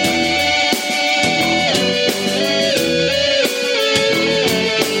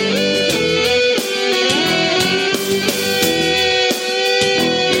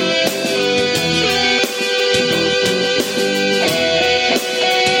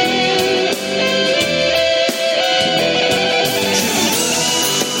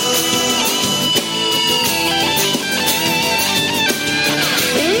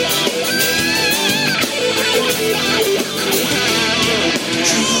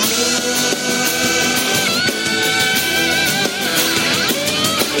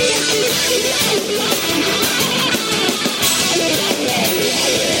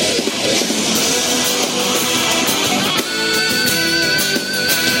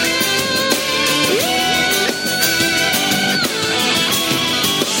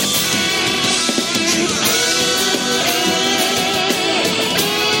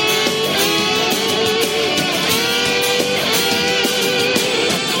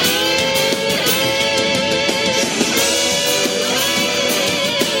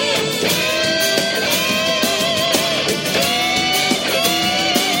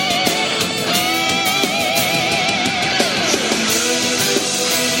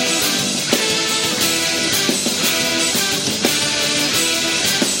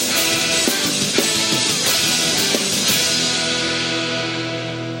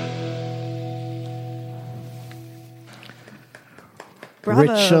Bravo.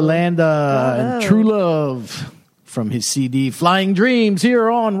 Rich Shalanda and Bravo. True Love from his CD Flying Dreams here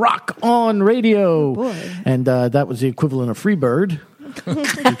on Rock On Radio. Boy. And that was the equivalent of Freebird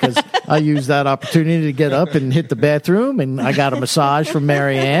because I used that opportunity to get up and hit the bathroom, and I got a massage from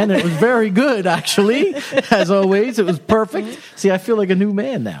Marianne. It was very good, actually. As always, it was perfect. See, I feel like a new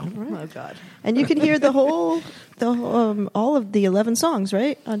man now. Oh God! And you can hear all of the 11 songs,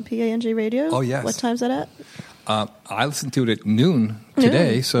 right, on PANJ Radio. Oh, yes. What time's that at? I listened to it at noon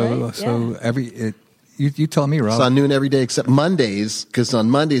today, Noon, so right? so you tell me, Rob. It's on noon every day except Mondays, because on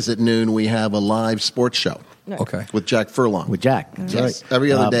Mondays at noon we have a live sports show. Okay. With Jack Furlong. With Jack. That's Yes. right.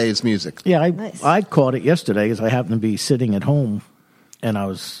 Every other day is music. Yeah, I caught it yesterday because I happened to be sitting at home and I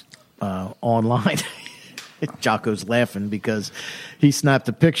was online. Jocko's laughing because he snapped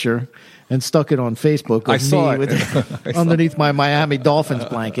a picture and stuck it on Facebook. Of I saw me it. with underneath my Miami Dolphins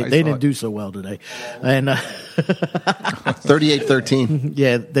blanket. I They saw didn't it. do so well today, and 38-13.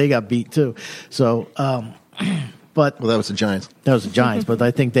 Yeah, they got beat too. So, but that was the Giants. That was the Giants, but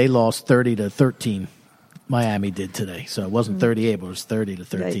I think they lost 30-13. Miami did today, so it wasn't 38, but it was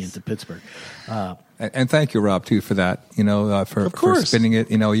 30-13 Nice. to Pittsburgh. And thank you, Rob, too, for that. You know, for spinning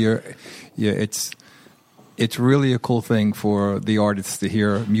it. You know, it's really a cool thing for the artists to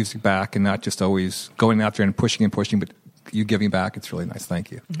hear music back and not just always going out there and pushing, but you giving back. It's really nice.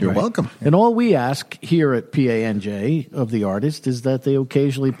 Thank you. You're welcome. And all we ask here at PANJ of the artist is that they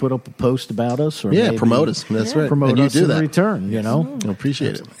occasionally put up a post about us, or maybe promote us. That's right. Promote And you us do in that. return. You know, I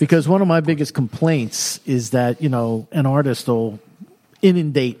appreciate it. because one of my biggest complaints is that an artist will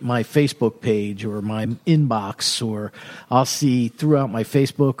inundate my Facebook page or my inbox, or I'll see throughout my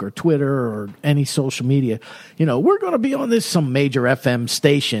Facebook or Twitter or any social media, we're going to be on some major FM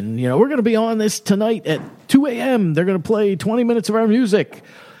station. We're going to be on this tonight at 2 a.m. They're going to play 20 minutes of our music.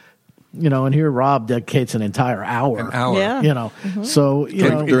 And here Rob dedicates an entire hour. An hour. Yeah. So,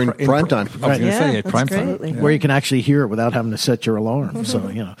 During prime time. I was going to say, at prime time. Absolutely. where you can actually hear it without having to set your alarm. So,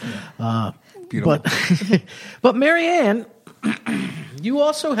 Beautiful. but Marianne, you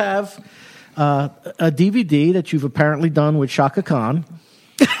also have a DVD that you've apparently done with Shaka Khan.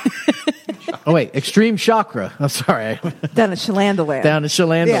 Oh, wait, Extreme Chakra. I'm sorry. Down at Shalandaland. Down at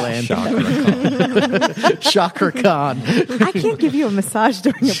Shalandaland. Chakra Khan. I can't give you a massage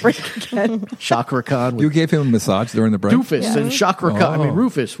during a break again. Chakra Khan. You gave him a massage during the break? Doofus and Chakra Khan. I mean, Oh.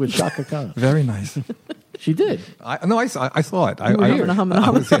 Rufus with Chaka Khan. Very nice. She did. I saw it. You were here.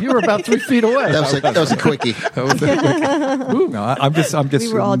 You were about 3 feet away. That was a quickie. No, I'm just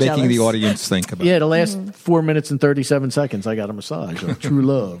We were all making the jealous. audience think about it. Yeah, the last 4 minutes and 37 seconds, I got a massage of True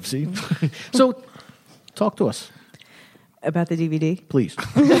Love. See? So, talk to us, About the DVD? please.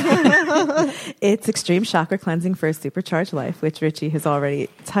 It's Extreme Chakra Cleansing for a Supercharged Life, which Richie has already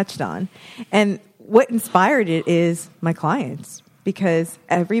touched on. And what inspired it is my clients, because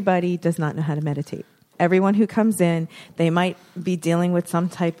everybody does not know how to meditate. Everyone who comes in, they might be dealing with some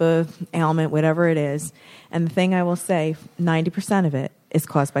type of ailment, whatever it is. And the thing I will say, 90% of it is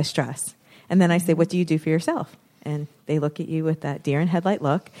caused by stress. And then I say, what do you do for yourself? And they look at you with that deer in headlight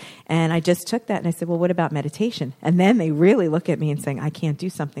look. And I just took that and I said, well, what about meditation? And then they really look at me and saying, I can't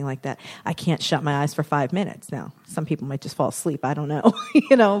do something like that. I can't shut my eyes for 5 minutes. Now, some people might just fall asleep. I don't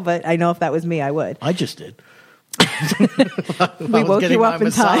know, but I know if that was me, I would. I just did. We woke you up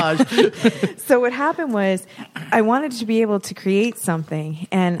in time. So what happened was I wanted to be able to create something,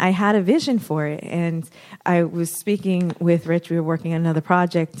 and I had a vision for it. And I was speaking with Rich. We were working on another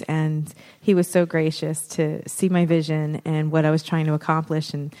project, and he was so gracious to see my vision and what I was trying to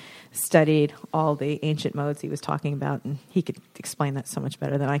accomplish, and studied all the ancient modes he was talking about. And he could explain that so much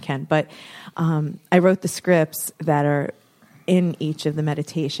better than I can. But I wrote the scripts that are in each of the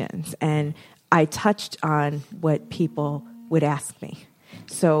meditations, and I touched on what people would ask me.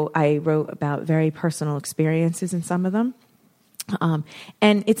 So I wrote about very personal experiences in some of them.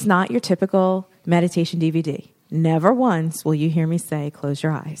 And it's not your typical meditation DVD. Never once will you hear me say, close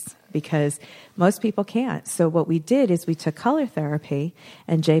your eyes, because most people can't. So what we did is we took color therapy,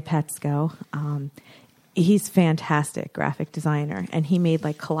 and Jay Petsko, he's fantastic graphic designer, and he made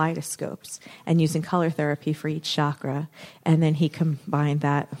like kaleidoscopes and using color therapy for each chakra. And then he combined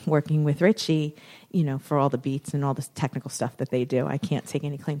that working with Richie, for all the beats and all the technical stuff that they do. I can't take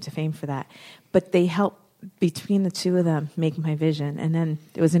any claim to fame for that, but they help between the two of them make my vision. And then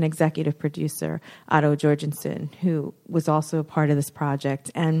there was an executive producer, Otto Jorgensen, who was also a part of this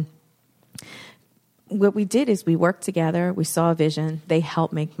project. And what we did is we worked together, we saw a vision, they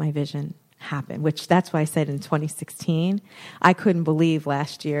helped make my vision happen, which that's why I said in 2016, I couldn't believe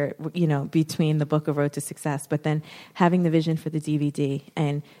last year, between the book of Road to Success, but then having the vision for the DVD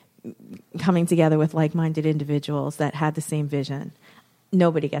and coming together with like-minded individuals that had the same vision.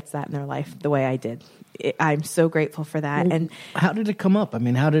 nobody gets that in their life the way I did. I'm so grateful for that. Well, and how did it come up? I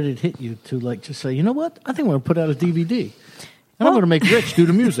mean, how did it hit you to like just say, you know what? I think I'm going to put out a DVD, and I'm going to make Rich do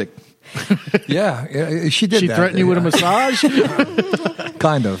the music. Yeah, she did. She that. threatened you with a massage.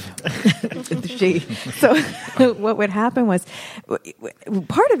 Kind of. So what would happen was,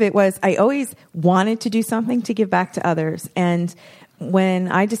 part of it was I always wanted to do something to give back to others. And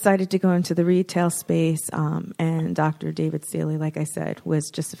when I decided to go into the retail space, and Dr. David Steely, like I said, was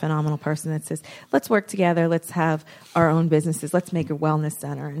just a phenomenal person that says, let's work together, let's have our own businesses, let's make a wellness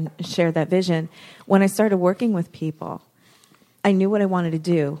center and share that vision. When I started working with people, I knew what I wanted to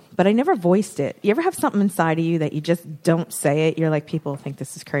do, but I never voiced it. You ever have something inside of you that you just don't say it? You're like, people think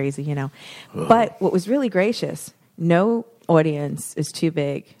this is crazy, you know. But what was really gracious, no audience is too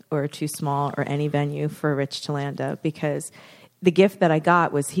big or too small or any venue for Rich Chalanda, because the gift that I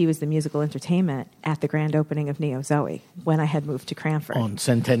got was he was the musical entertainment at the grand opening of Neo Zoe when I had moved to Cranford. On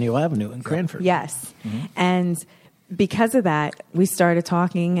Centennial Avenue in Cranford. Yes. Mm-hmm. And because of that, we started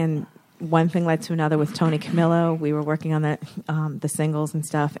talking, and one thing led to another with Tony Camillo. We were working on the singles and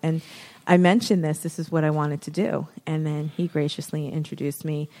stuff. And I mentioned this is what I wanted to do. And then he graciously introduced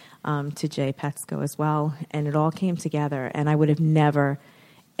me to Jay Petsko as well. And it all came together. And I would have never,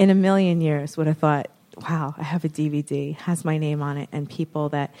 in a million years, would have thought, wow, I have a DVD, has my name on it, and people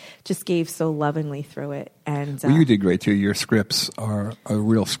that just gave so lovingly through it. And well, you did great, too. Your scripts are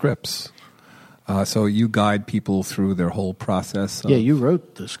real scripts. So you guide people through their whole process. Yeah, you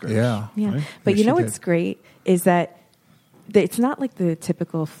wrote the scripts. Yeah. Right? But Yes, you know you what's did. great is that it's not like the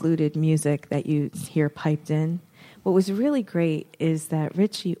typical fluted music that you hear piped in. What was really great is that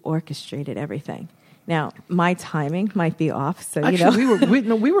Richie orchestrated everything. Now, my timing might be off, so Actually, you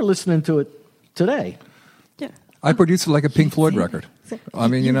know. we were listening to it today. I produced it like a Pink Floyd record. I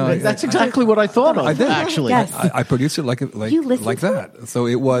mean, you know, That's exactly what I thought of. I did. Actually. Yes. I produced it like You listened like to that. So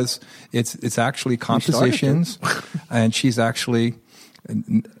it's actually compositions, and she's actually.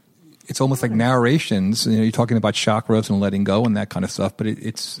 It's almost like narrations. You know, you're talking about chakras and letting go and that kind of stuff, but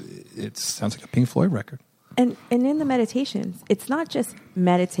it sounds like a Pink Floyd record. And in the meditations, it's not just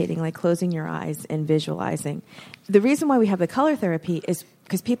meditating, like closing your eyes and visualizing. The reason why we have the color therapy is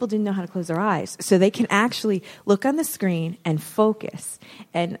because people didn't know how to close their eyes. So they can actually look on the screen and focus.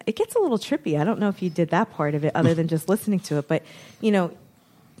 And it gets a little trippy. I don't know if you did that part of it other than just listening to it. But, you know,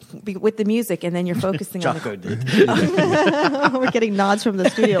 with the music, and then you're focusing on Jocko the... did. We're getting nods from the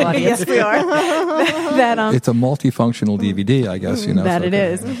studio audience. Yes, we are. It's a multifunctional DVD, I guess. You know that so it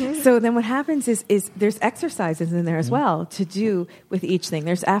is. So then what happens is there's exercises in there as well to do with each thing.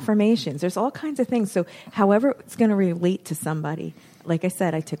 There's affirmations. There's all kinds of things. So however it's going to relate to somebody. Like I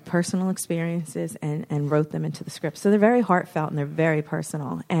said, I took personal experiences and wrote them into the script. So they're very heartfelt and they're very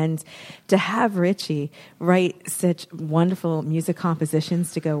personal. And to have Richie write such wonderful music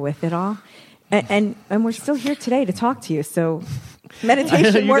compositions to go with it all. And we're still here today to talk to you. So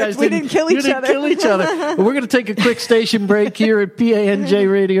meditation You worked. guys We didn't kill each other. Kill each other. Well, we're going to take a quick station break here at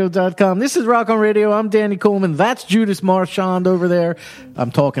PANJradio.com. This is Rock on Radio. I'm Danny Coleman. That's Judith Marchand over there.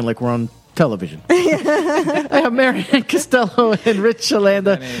 I'm talking like we're on television. I have Marianne Costello and Rich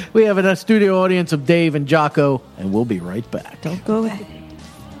Chalanda. We have a studio audience of Dave and Jocko, and we'll be right back. Don't go away.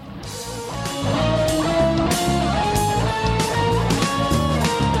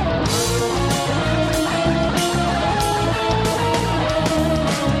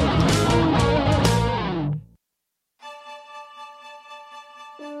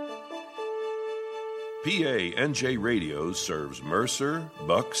 PANJ Radio serves Mercer,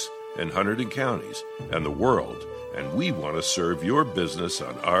 Bucks, and Hunterdon counties and the world, and we want to serve your business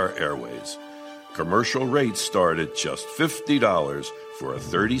on our airways. Commercial rates start at just $50 for a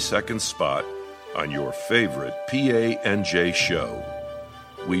 30-second spot on your favorite PANJ show.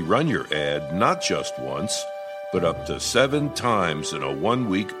 We run your ad not just once, but up to 7 times in a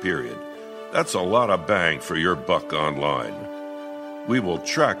 1-week period. That's a lot of bang for your buck online. We will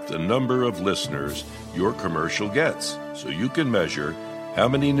track the number of listeners your commercial gets, so you can measure how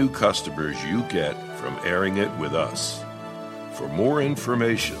many new customers you get from airing it with us. For more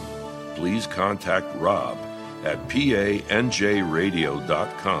information, please contact Rob at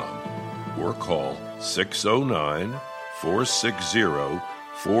PANJradio.com or call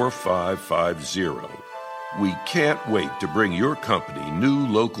 609-460-4550. We can't wait to bring your company new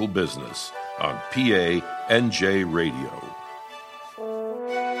local business on PANJ Radio.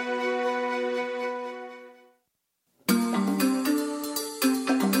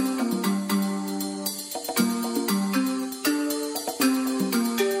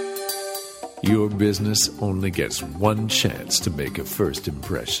 Your business only gets one chance to make a first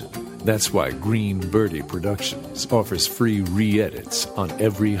impression. That's why Green Birdie Productions offers free re-edits on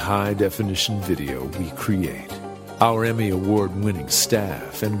every high-definition video we create. Our Emmy Award-winning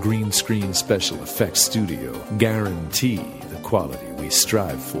staff and green screen special effects studio guarantee the quality we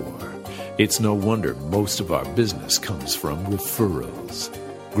strive for. It's no wonder most of our business comes from referrals.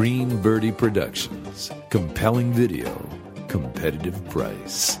 Green Birdie Productions. Compelling video. Competitive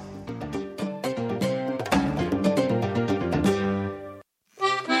price.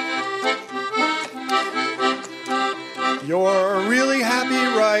 You're really happy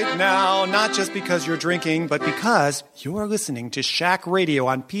right now, not just because you're drinking, but because you're listening to Shack Radio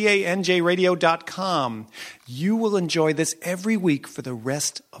on PANJRadio.com. You will enjoy this every week for the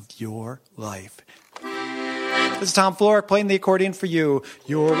rest of your life. This is Tom Florek playing the accordion for you.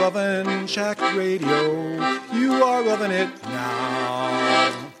 You're loving Shack Radio. You are loving it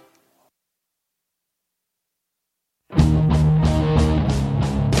now.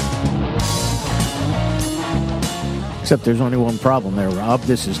 Except there's only one problem there, Rob.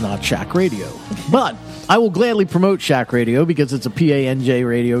 This is not Shack Radio. But I will gladly promote Shack Radio because it's a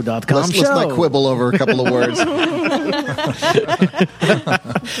PANJRadio.com show. Let's not quibble over a couple of words.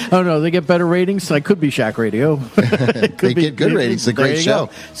 Oh, no, they get better ratings. So I could be Shack Radio. They get good ratings. It's a great show.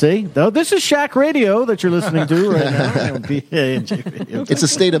 See? Though this is Shack Radio that you're listening to right now. PANJ Radio. It's a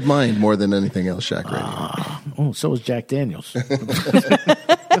state of mind more than anything else, Shack Radio. Oh, so is Jack Daniels.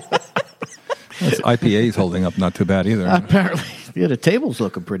 This IPA is holding up not too bad either. Apparently. Yeah, the table's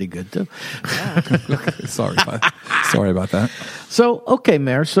looking pretty good, too. Sorry about that. So, okay,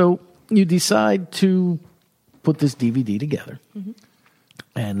 Mayor, so you decide to put this DVD together. Mm-hmm.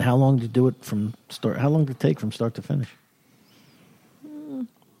 And how long did you do it from start? How long did it take from start to finish?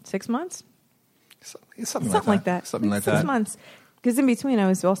 6 months? Something like that. Something like 6 that. months. Because in between, I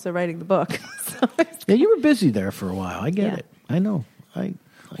was also writing the book. Yeah, you were busy there for a while. I get it. I know.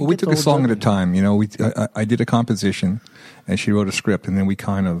 Well, we took a song at a time. You know, I did a composition, and she wrote a script, and then we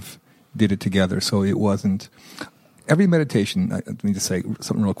kind of did it together. So it wasn't every meditation. Let me just say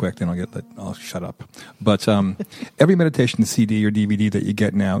something real quick, then I'll shut up. But every meditation CD or DVD that you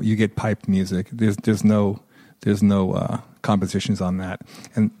get now, you get piped music. There's no compositions on that,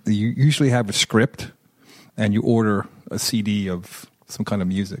 and you usually have a script, and you order a CD of some kind of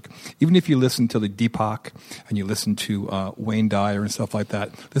music. Even if you listen to the Deepak and you listen to Wayne Dyer and stuff like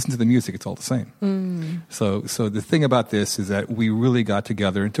that, listen to the music, it's all the same. So the thing about this is that we really got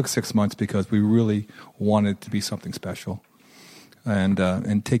together. It took 6 months because we really wanted it to be something special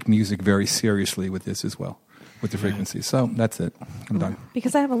and take music very seriously with this as well, with the frequency. So that's it. I'm done.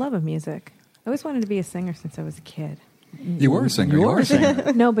 Because I have a love of music. I always wanted to be a singer since I was a kid. You were a singer. You are a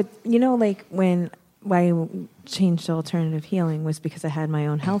singer. No, but like why I changed to alternative healing was because I had my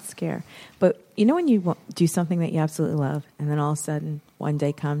own health scare. But when you do something that you absolutely love, and then all of a sudden one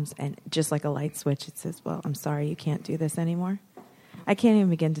day comes and just like a light switch, it says, well, I'm sorry, you can't do this anymore. I can't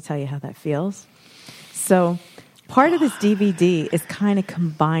even begin to tell you how that feels. So part of this DVD is kind of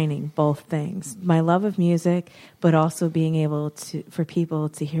combining both things, my love of music, but also being able for people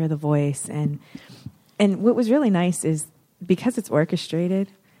to hear the voice. And what was really nice is because it's orchestrated,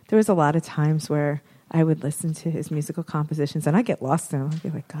 there was a lot of times where I would listen to his musical compositions and I get lost in them. I'd be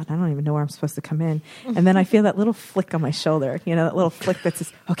like, God, I don't even know where I'm supposed to come in. And then I feel that little flick on my shoulder, that little flick that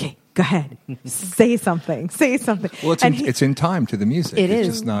says, okay, go ahead, say something. Well, it's in time to the music.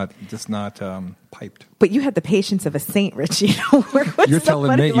 It's just not piped. But you had the patience of a saint, Richie. You're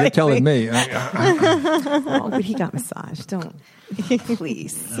telling me. Oh, but he got massaged. Don't.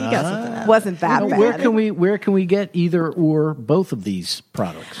 Please. He got something. Wasn't that bad. Where can we get either or both of these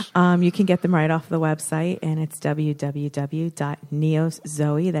products? You can get them right off the website, and it's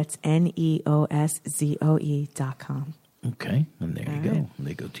www.neoszoe. That's NEOSZOE.com. Okay, and there you go.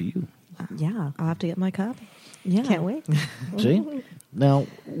 They go to you. Yeah, I'll have to get my copy. Yeah, can't wait. See, now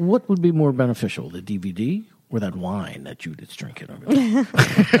what would be more beneficial, the DVD or that wine that Judith's drinking over there?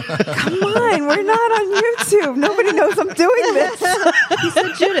 Come on, we're not on YouTube. Nobody knows I'm doing this. He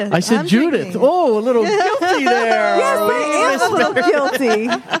said Judith. I said Judith. Drinking. Oh, a little guilty there. Yes, I am a little guilty.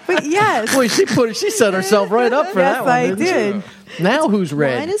 But yes. Boy, she set herself right up for that one. Yes, I did. She? Now who's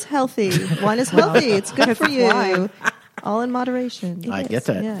red? Wine is healthy. It's good for you. All in moderation. I get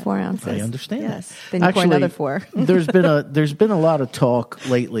that. Yeah. 4 ounces. I understand that. Then you pour another 4. there's been a lot of talk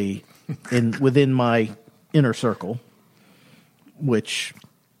lately within my inner circle, which,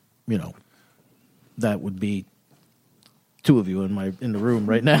 that would be 2 of you in the room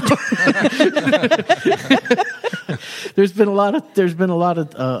right now. There's been a lot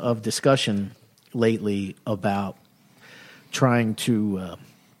of discussion lately about trying to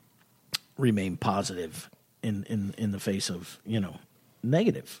remain positive in the face of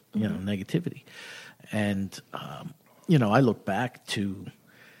negative, negativity. And, I look back to,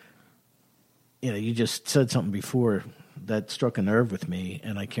 you just said something before that struck a nerve with me,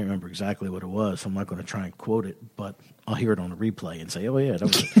 and I can't remember exactly what it was. So I'm not going to try and quote it, but I'll hear it on a replay and say, "Oh yeah, that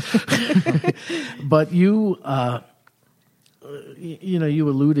was it." But you, you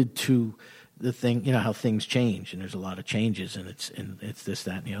alluded to the thing, how things change, and there's a lot of changes, and it's this,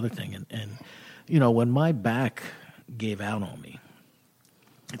 that, and the other thing, and when my back gave out on me,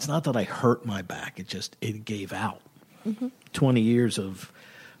 it's not that I hurt my back; it gave out. 20 years of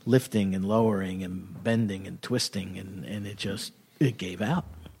lifting and lowering and bending and twisting, and it gave out.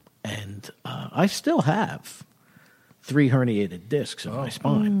 And I still have 3 herniated discs in my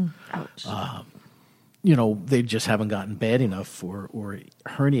spine. Ouch. They just haven't gotten bad enough or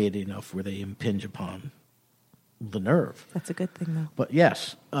herniated enough where they impinge upon the nerve. That's a good thing, though. But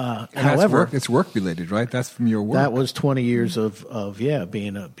yes, however, it's work related, right? That's from your work. That was 20 years of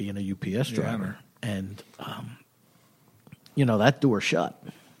being a UPS driver, and that door shut.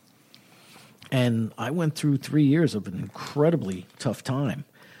 And I went through 3 years of an incredibly tough time,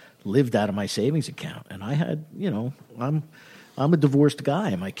 lived out of my savings account. And I had, I'm a divorced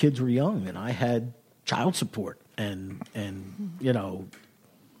guy, and my kids were young, and I had child support and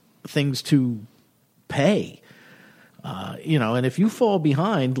things to pay. And if you fall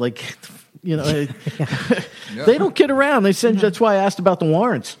behind, they don't kid around. They send. That's why I asked about the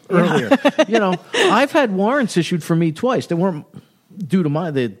warrants earlier. I've had warrants issued for me twice. They weren't due to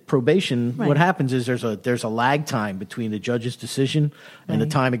the probation. Right. What happens is there's a lag time between the judge's decision and the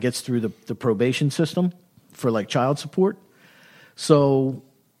time it gets through the probation system for child support. So,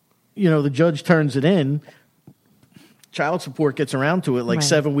 the judge turns it in. Child support gets around to it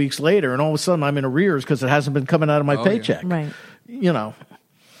 7 weeks later, and all of a sudden I'm in arrears because it hasn't been coming out of my paycheck. Right.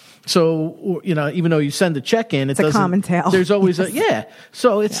 So, even though you send a check in, it's a common tale. There's always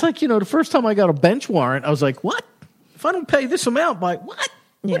So it's the first time I got a bench warrant, I was like, what? If I don't pay this amount, what? What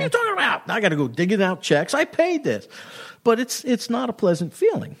are you talking about? I got to go digging out checks. I paid this. But it's not a pleasant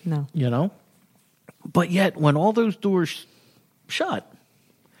feeling. No. But yet, when all those doors shut,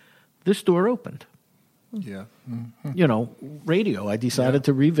 this door opened. Yeah. Mm-hmm. Radio. I decided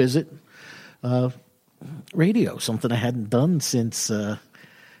to revisit radio, something I hadn't done since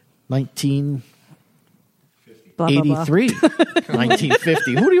 1983.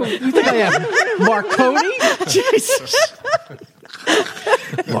 1950. Who do you think I am? Marconi? Jesus.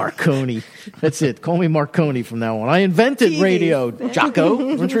 Marconi. That's it. Call me Marconi from now on. I invented radio,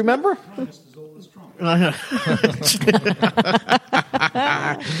 Jocko. Don't you remember?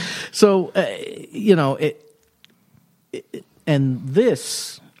 So, and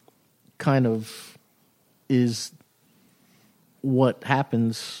this kind of is what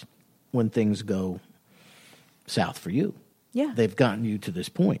happens when things go south for you. Yeah. They've gotten you to this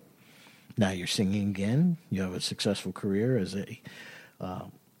point. Now you're singing again. You have a successful career as a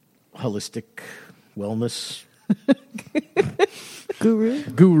holistic wellness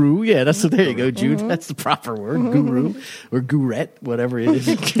Guru, yeah, there you go, Jude. That's the proper word, guru or gurette, whatever it is.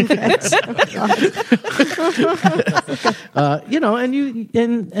 And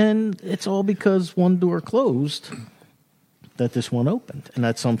it's all because one door closed that this one opened, and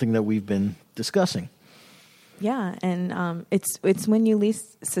that's something that we've been discussing. Yeah, and it's when you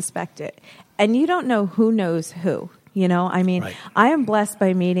least suspect it, and you don't know who knows who. I am blessed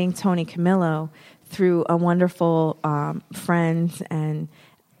by meeting Tony Camillo through a wonderful friend, and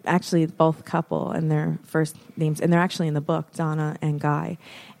actually both couple and their first names, and they're actually in the book, Donna and Guy,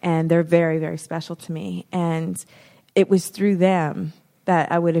 and they're very, very special to me. And it was through them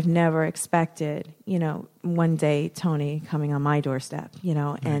that I would have never expected, one day Tony coming on my doorstep,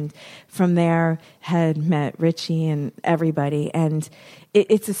 and from there had met Richie and everybody. And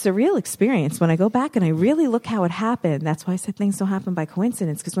it's a surreal experience when I go back and I really look how it happened. That's why I said things don't happen by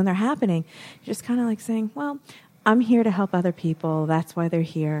coincidence, because when they're happening, you're just kind of saying, well, I'm here to help other people. That's why they're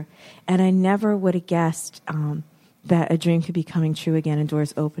here. And I never would have guessed that a dream could be coming true again and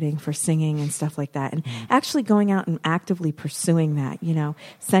doors opening for singing and stuff like that. And actually going out and actively pursuing that,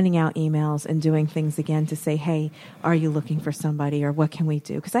 sending out emails and doing things again to say, hey, are you looking for somebody, or what can we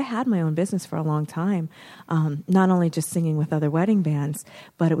do? Because I had my own business for a long time, not only just singing with other wedding bands,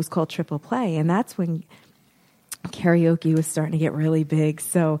 but it was called Triple Play. And that's when karaoke was starting to get really big.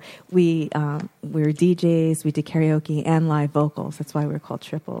 So we were DJs, we did karaoke and live vocals. That's why we were called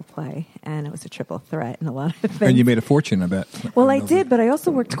Triple Play. And it was a triple threat and a lot of things. And you made a fortune, I bet. Well, I did, but I also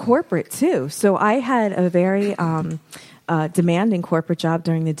worked corporate too. So I had a very demanding corporate job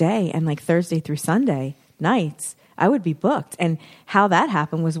during the day, and Thursday through Sunday nights, I would be booked. And how that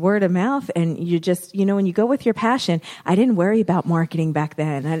happened was word of mouth. And you just, when you go with your passion, I didn't worry about marketing back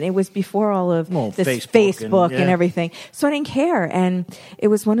then. And it was before all of this Facebook and everything. So I didn't care. And it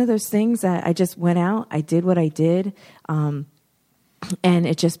was one of those things that I just went out, I did what I did. And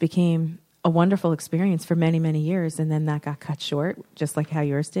it just became a wonderful experience for many, many years. And then that got cut short, just like how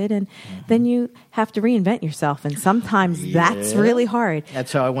yours did. And then you have to reinvent yourself. And sometimes that's really hard.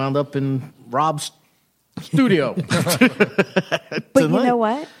 That's how I wound up in Rob's studio. But you know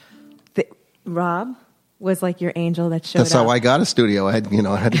what? Rob was like your angel that showed That's up. how I got a studio. I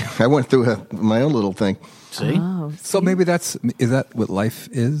went through my own little thing. See? Oh, So maybe is that what life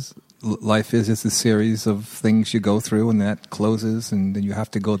is? Life is just a series of things you go through, and that closes, and then you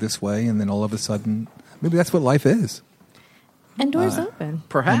have to go this way, and then all of a sudden, maybe that's what life is. And doors open.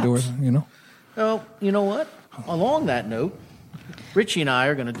 Perhaps. And doors, Well, you know what? Along that note, Richie and I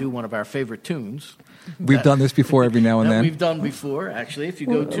are going to do one of our favorite tunes. We've done this before every now and then. We've done before, actually. If you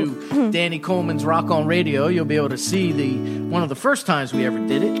go to Danny Coleman's Rock on Radio, you'll be able to see one of the first times we ever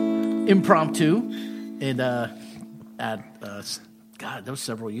did it, impromptu, and God, that was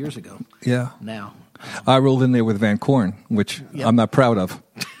several years ago. Yeah. Now. I rolled in there with Van Corn, which I'm not proud of.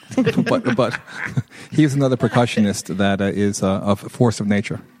 but he's another percussionist that is a force of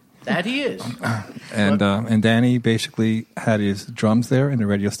nature. That he is. And Danny basically had his drums there in the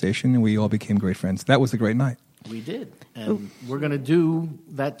radio station, and we all became great friends. That was a great night. We did. And we're going to do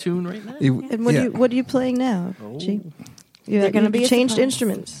that tune right now. And what are you playing now, G? They're going to be changed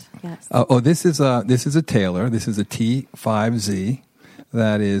instruments. Yes. This is a Taylor. This is a T5Z.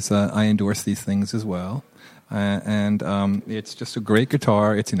 That is, I endorse these things as well. And it's just a great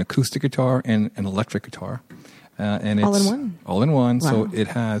guitar. It's an acoustic guitar and an electric guitar. And it's all in one? All in one. Wow. So it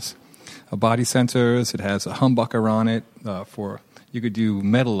has body sensors. It has a humbucker on it you could do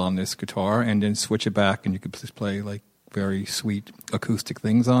metal on this guitar and then switch it back, and you could just play like very sweet acoustic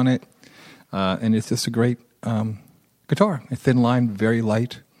things on it. And it's just a great guitar. A thin line, very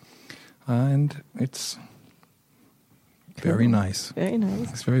light. And it's very nice. Very nice.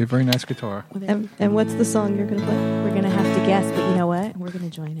 It's very, very nice guitar. And what's the song you're going to play? We're going to have to guess, but you know what? We're going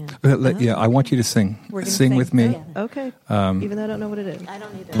to join in. Yeah, I want you to sing. We're gonna sing with me. Okay. Even though I don't know what it is. I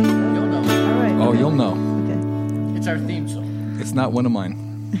don't either. You'll know. All right. Oh, you'll know. Okay. It's our theme song. It's not one of mine.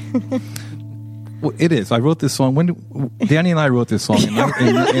 Well, it is. I wrote this song. Danny and I wrote this song in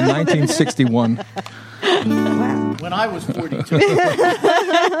 1961. Wow. When I was 42.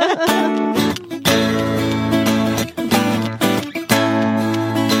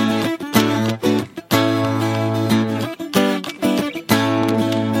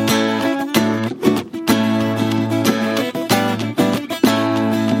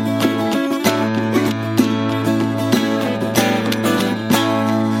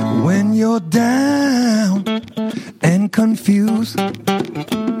 You're down and confused.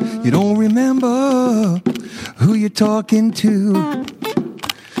 You don't remember who you're talking to.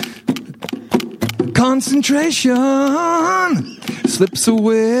 Concentration slips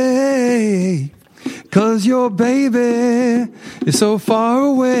away, 'cause your baby is so far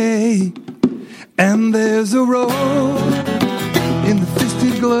away. And there's a rose in the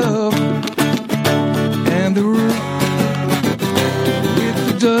fisted glove, and the with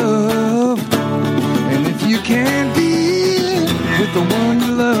the dove. And if you can't be with the one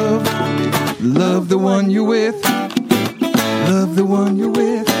you love, love the one you're with. Love the one you're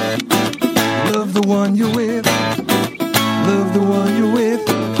with. Love the one you're with. Love the one you're with.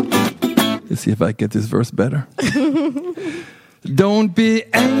 Let's see if I get this verse better. Don't be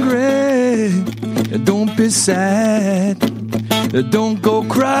angry. Don't be sad. Don't go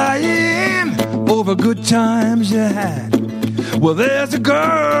crying over good times you had. Well, there's a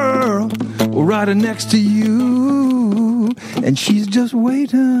girl right next to you, and she's just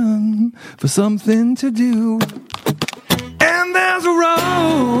waiting for something to do. And there's a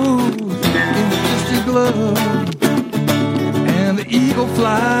rose in the fisted glove, and the eagle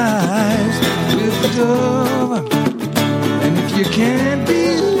flies with the dove. And if you can't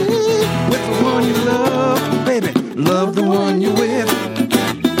be with the one you love, baby, love the one you're with.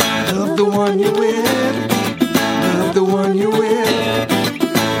 Love the one you're with. Love the one you're with.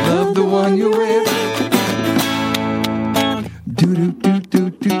 Love the one you're with. Do do do do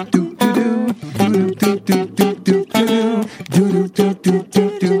do do do do do do do do do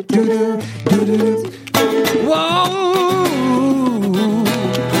do do do do. Whoa.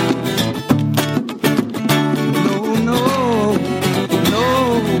 No, no, no.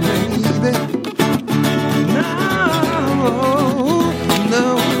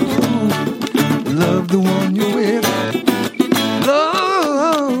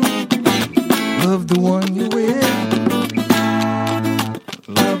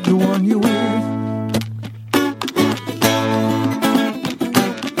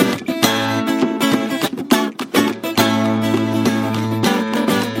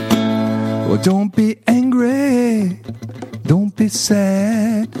 Don't be angry, don't be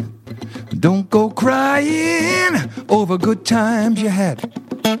sad, don't go crying over good times you had.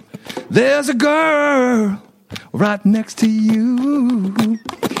 There's a girl right next to you,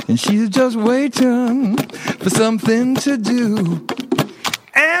 and she's just waiting for something to do.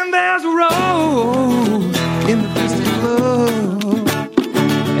 And there's a rose in the misty glove,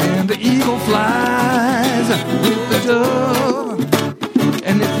 and the eagle flies with the dove.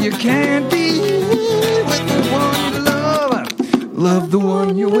 And if you can't be with the one you love, love the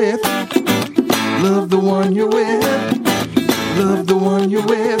one you're with. Love the one you're with. Love the one you're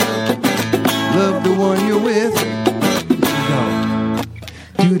with. Love the one you're with. Go.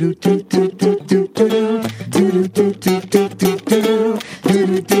 Do do do do do do do do do do do do do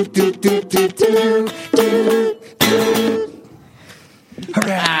do do do do.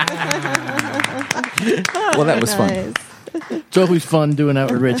 Well, that was fun. It's always fun doing that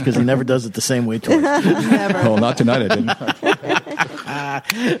with Rich because he never does it the same way twice. Well, not tonight, I didn't.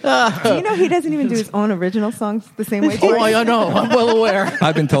 Do you know he doesn't even do his own original songs the same way? Oh, I know. I'm well aware.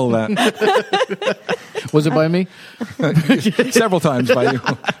 I've been told that. Was it by me? Several times by you.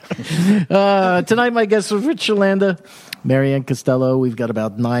 Tonight, my guest was Rich Shalanda, Marianne Costello. We've got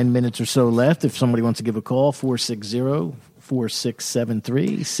about 9 minutes or so left. If somebody wants to give a call,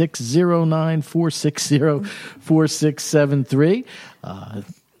 460-4673, 609-460-4673.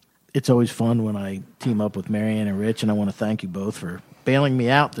 It's always fun when I team up with Marianne and Rich, and I want to thank you both for bailing me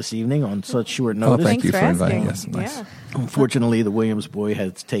out this evening on such short notice. Oh, thank you for inviting us. Nice. Yeah. Unfortunately, the Williams boy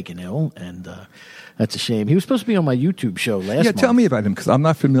has taken ill, and that's a shame. He was supposed to be on my YouTube show last month. Tell me about him, because I'm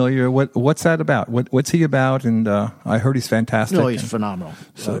not familiar. What's that about? What's he about? And I heard he's fantastic. No, he's phenomenal.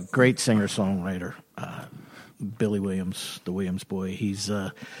 So, great singer-songwriter. Billy Williams, the Williams boy. He's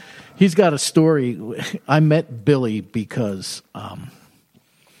got a story. I met Billy because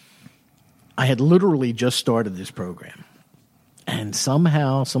I had literally just started this program, and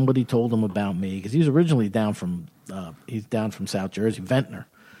somehow somebody told him about me because he's originally down from South Jersey, Ventnor,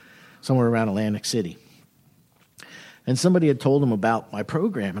 somewhere around Atlantic City. And somebody had told him about my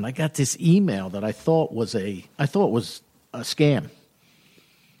program, and I got this email that I thought was a scam,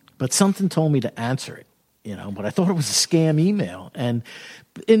 but something told me to answer it. But I thought it was a scam email. And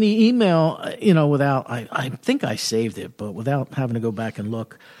in the email, without, I think I saved it, but without having to go back and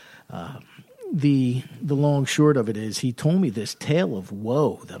look, the long short of it is he told me this tale of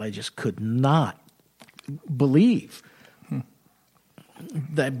woe that I just could not believe.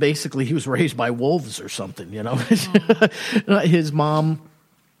 That basically he was raised by wolves or something, His mom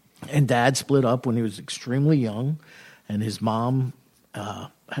and dad split up when he was extremely young, and his mom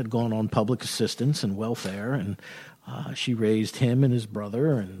had gone on public assistance and welfare, and she raised him and his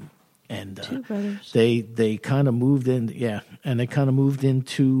brother, and two brothers. They kind of moved in, and they kind of moved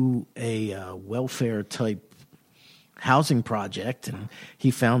into a welfare type housing project, and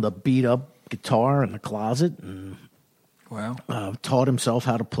he found a beat up guitar in the closet and taught himself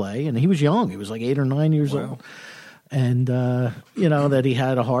how to play, and he was young. He was like 8 or 9 years old. And, that he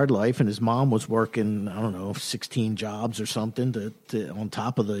had a hard life, and his mom was working, 16 jobs or something to on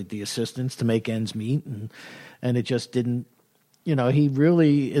top of the assistance to make ends meet. And it just didn't, he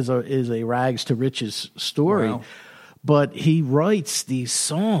really is a rags to riches story. Wow. But he writes these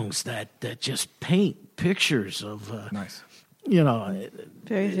songs that just paint pictures of, nice.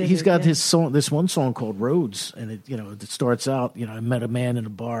 He's got this one song called Roads, and it starts out, I met a man in a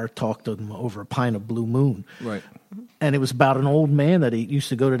bar, talked to him over a pint of Blue Moon. Right. And it was about an old man that he used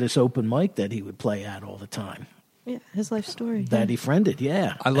to go to this open mic that he would play at all the time. Yeah, his life story. That he friended,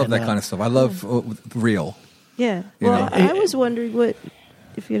 yeah. I love that kind of stuff. I love real. Yeah. Well, I was wondering what,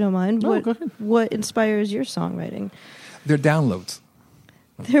 if you don't mind, what inspires your songwriting? They're downloads.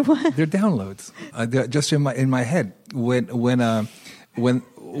 They're what? They're downloads. They're just in my head when they.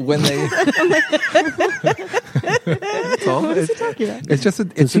 That's all. What is he talking about? It's just.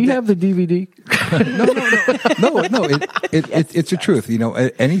 Does he have the DVD? No. It's the truth.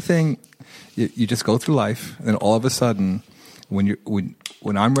 Anything. You just go through life, and all of a sudden, when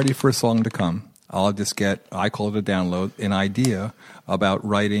I'm ready for a song to come, I'll just get. I call it a download, an idea about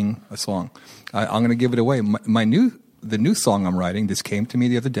writing a song. I'm going to give it away. The new song I'm writing, this came to me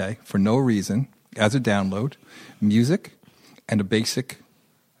the other day for no reason, as a download, music and a basic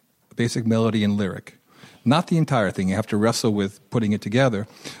melody and lyric. Not the entire thing. You have to wrestle with putting it together,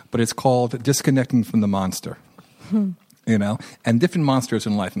 but it's called Disconnecting from the Monster. And different monsters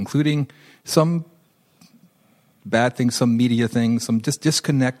in life, including some bad things, some media things, some just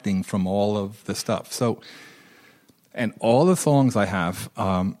disconnecting from all of the stuff. So, and all the songs I have,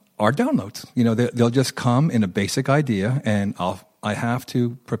 are downloads. They'll just come in a basic idea, and I have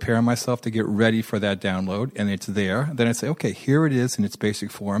to prepare myself to get ready for that download, and it's there. Then I say, okay, here it is in its basic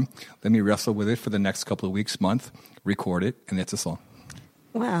form. Let me wrestle with it for the next couple of weeks, month, record it, and it's a song.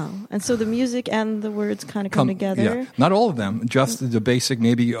 Wow. And so the music and the words kind of come together? Yeah, not all of them, just the basic,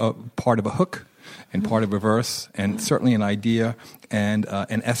 maybe part of a hook and part of a verse, and certainly an idea and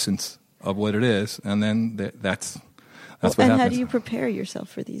an essence of what it is, and then that's what happens. And how do you prepare yourself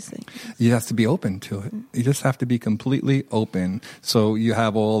for these things? You have to be open to it. You just have to be completely open. So you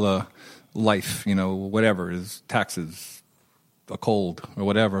have all the life, whatever is taxes, a cold, or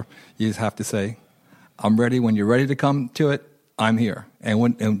whatever. You just have to say, I'm ready. When you're ready to come to it, I'm here.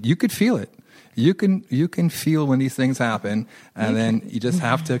 And you could feel it. You can feel when these things happen, and then you just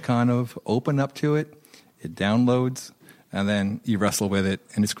have to kind of open up to it. It downloads, and then you wrestle with it,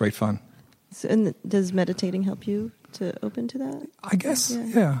 and it's great fun. So, and does meditating help you to open to that? I guess,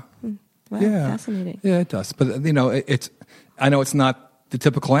 yeah. Wow, yeah. Fascinating. Yeah, it does. But, I know it's not the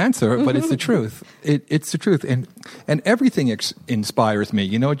typical answer, but it's the truth. It's the truth. And everything inspires me.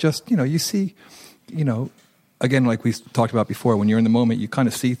 You see, again, like we talked about before, when you're in the moment, you kind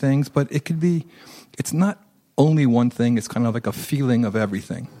of see things, but it's not only one thing. It's kind of like a feeling of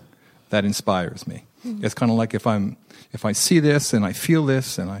everything that inspires me. Mm-hmm. It's kind of like if I see this and I feel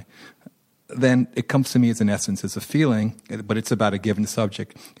this then it comes to me as an essence, as a feeling, but it's about a given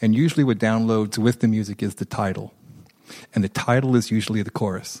subject. And usually what downloads with the music is the title. And the title is usually the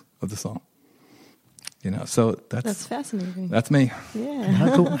chorus of the song. So that's fascinating. That's me. Yeah.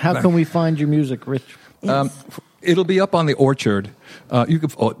 How can we find your music, Rich? Yes. It'll be up on the Orchard. You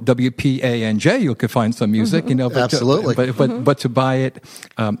could WPANJ. You could find some music. Mm-hmm. Absolutely. But to buy it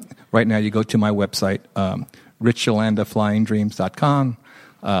right now, you go to my website, RichYolanda.FlyingDreams.com.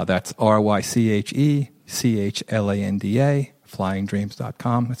 That's RyChechlanda,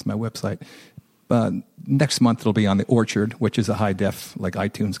 FlyingDreams.com. That's my website. Next month it'll be on the Orchard, which is a high def, like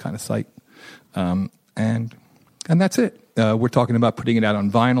iTunes kind of site, and that's it. We're talking about putting it out on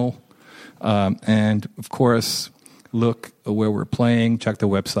vinyl, and of course, look where we're playing. Check the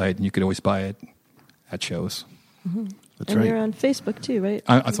website, and you could always buy it at shows. Mm-hmm. That's and right. You're on Facebook too, right?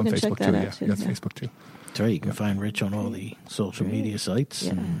 It's on Facebook too. Yeah, that's Facebook too. That's right. You can find Rich on all the social media sites.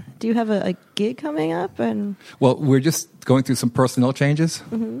 Yeah. Do you have a gig coming up? Well, we're just going through some personnel changes.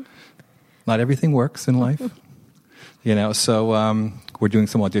 Mm-hmm. Not everything works in life, so we're doing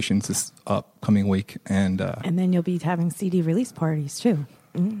some auditions this upcoming week. And then you'll be having CD release parties too,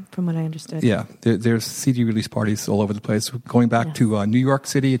 from what I understood. Yeah, there's CD release parties all over the place. We're going back to New York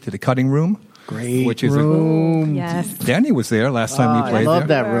City, to the Cutting Room. Great which is room. Yes. Danny was there last time you played I love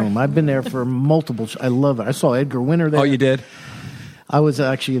there. that room. I've been there for multiple. I love it. I saw Edgar Winter there. Oh, you did? I was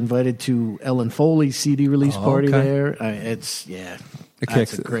actually invited to Ellen Foley's CD release party okay. there. It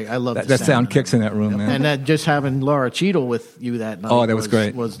kicks. Great. I love that sound kicks in that room, man. And that just having Laura Cheadle with you that night. Oh, that was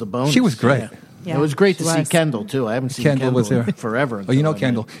great. Was the bonus. She was great. Yeah, it was great to see Kendall too. I haven't seen Kendall was there forever. Oh, you know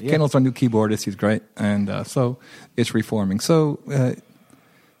Kendall. Kendall's our new keyboardist. He's great, and so it's reforming. So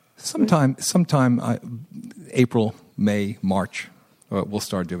sometime April, May, March, we'll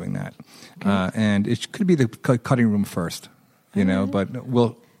start doing that, and it could be the cutting room first, but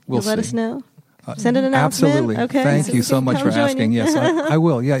we'll You'll see. let us know. Send an announcement. Absolutely. Okay. Thank you so much for asking. Yes, I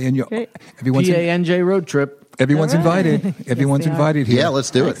will. Yeah, and everyone's PANJ road trip. Everyone's invited. Everyone's invited here. Yeah,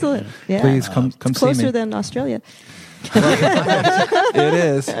 let's do it. Excellent. Yeah. Please come see me. Closer than Australia. It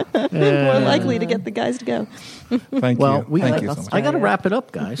is. More likely to get the guys to go. Thank you. Thank you so much. I got to wrap it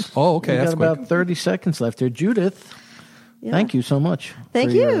up, guys. Oh, okay. We've That's got quick. about 30 seconds left here. Judith, thank you so much. Thank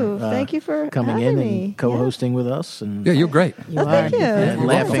for you. your, Thank you for coming having in me. and co-hosting with us. And Yeah, you're great. Thank you. And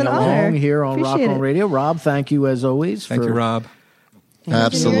laughing It's an along honor. here on Appreciate Rock On it. Radio. Rob, thank you as always. Thank you, Rob.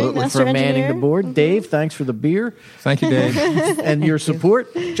 Absolutely. Master for manning engineer. the board. Dave, thanks for the beer Thank you, Dave. and your support.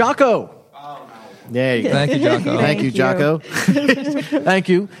 Jocko. There you go. Thank you, Jocko. Thank you, you. Jocko. Thank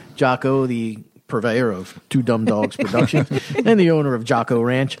you, Jocko, the purveyor of Two Dumb Dogs Productions and the owner of Jocko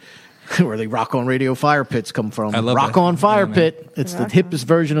Ranch, where the Rock On Radio fire pits come from. I love Rock that. On Fire Yeah, Pit. It's the hippest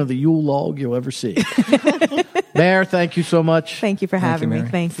version of the Yule log you'll ever see. Mayor, thank you so much. Thank you for having me. Mary.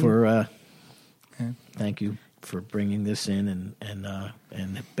 Thank you. For thank you for bringing this in and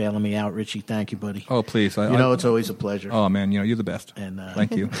bailing me out, Richie. Thank you, buddy. Oh, please. It's always a pleasure. Oh, man, you're the best. And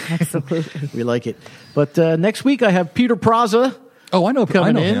thank you. Absolutely. we like it. But next week I have Peter Praza. Oh, I know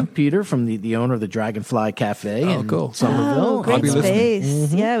coming in. him. Peter from the owner of the Dragonfly Cafe in cool. Somerville. Oh, great be listening.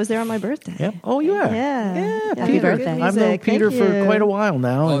 space. Yeah, I was there on my birthday. Yep. Oh, you are. Yeah. Happy Peter. birthday. I've known Music. Peter Thank for you. quite a while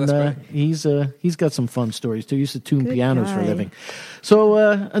now, Oh, and that's he's got some fun stories too. He used to tune Good pianos for a guy. living. So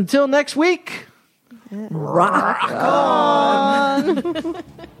until next week, rock on.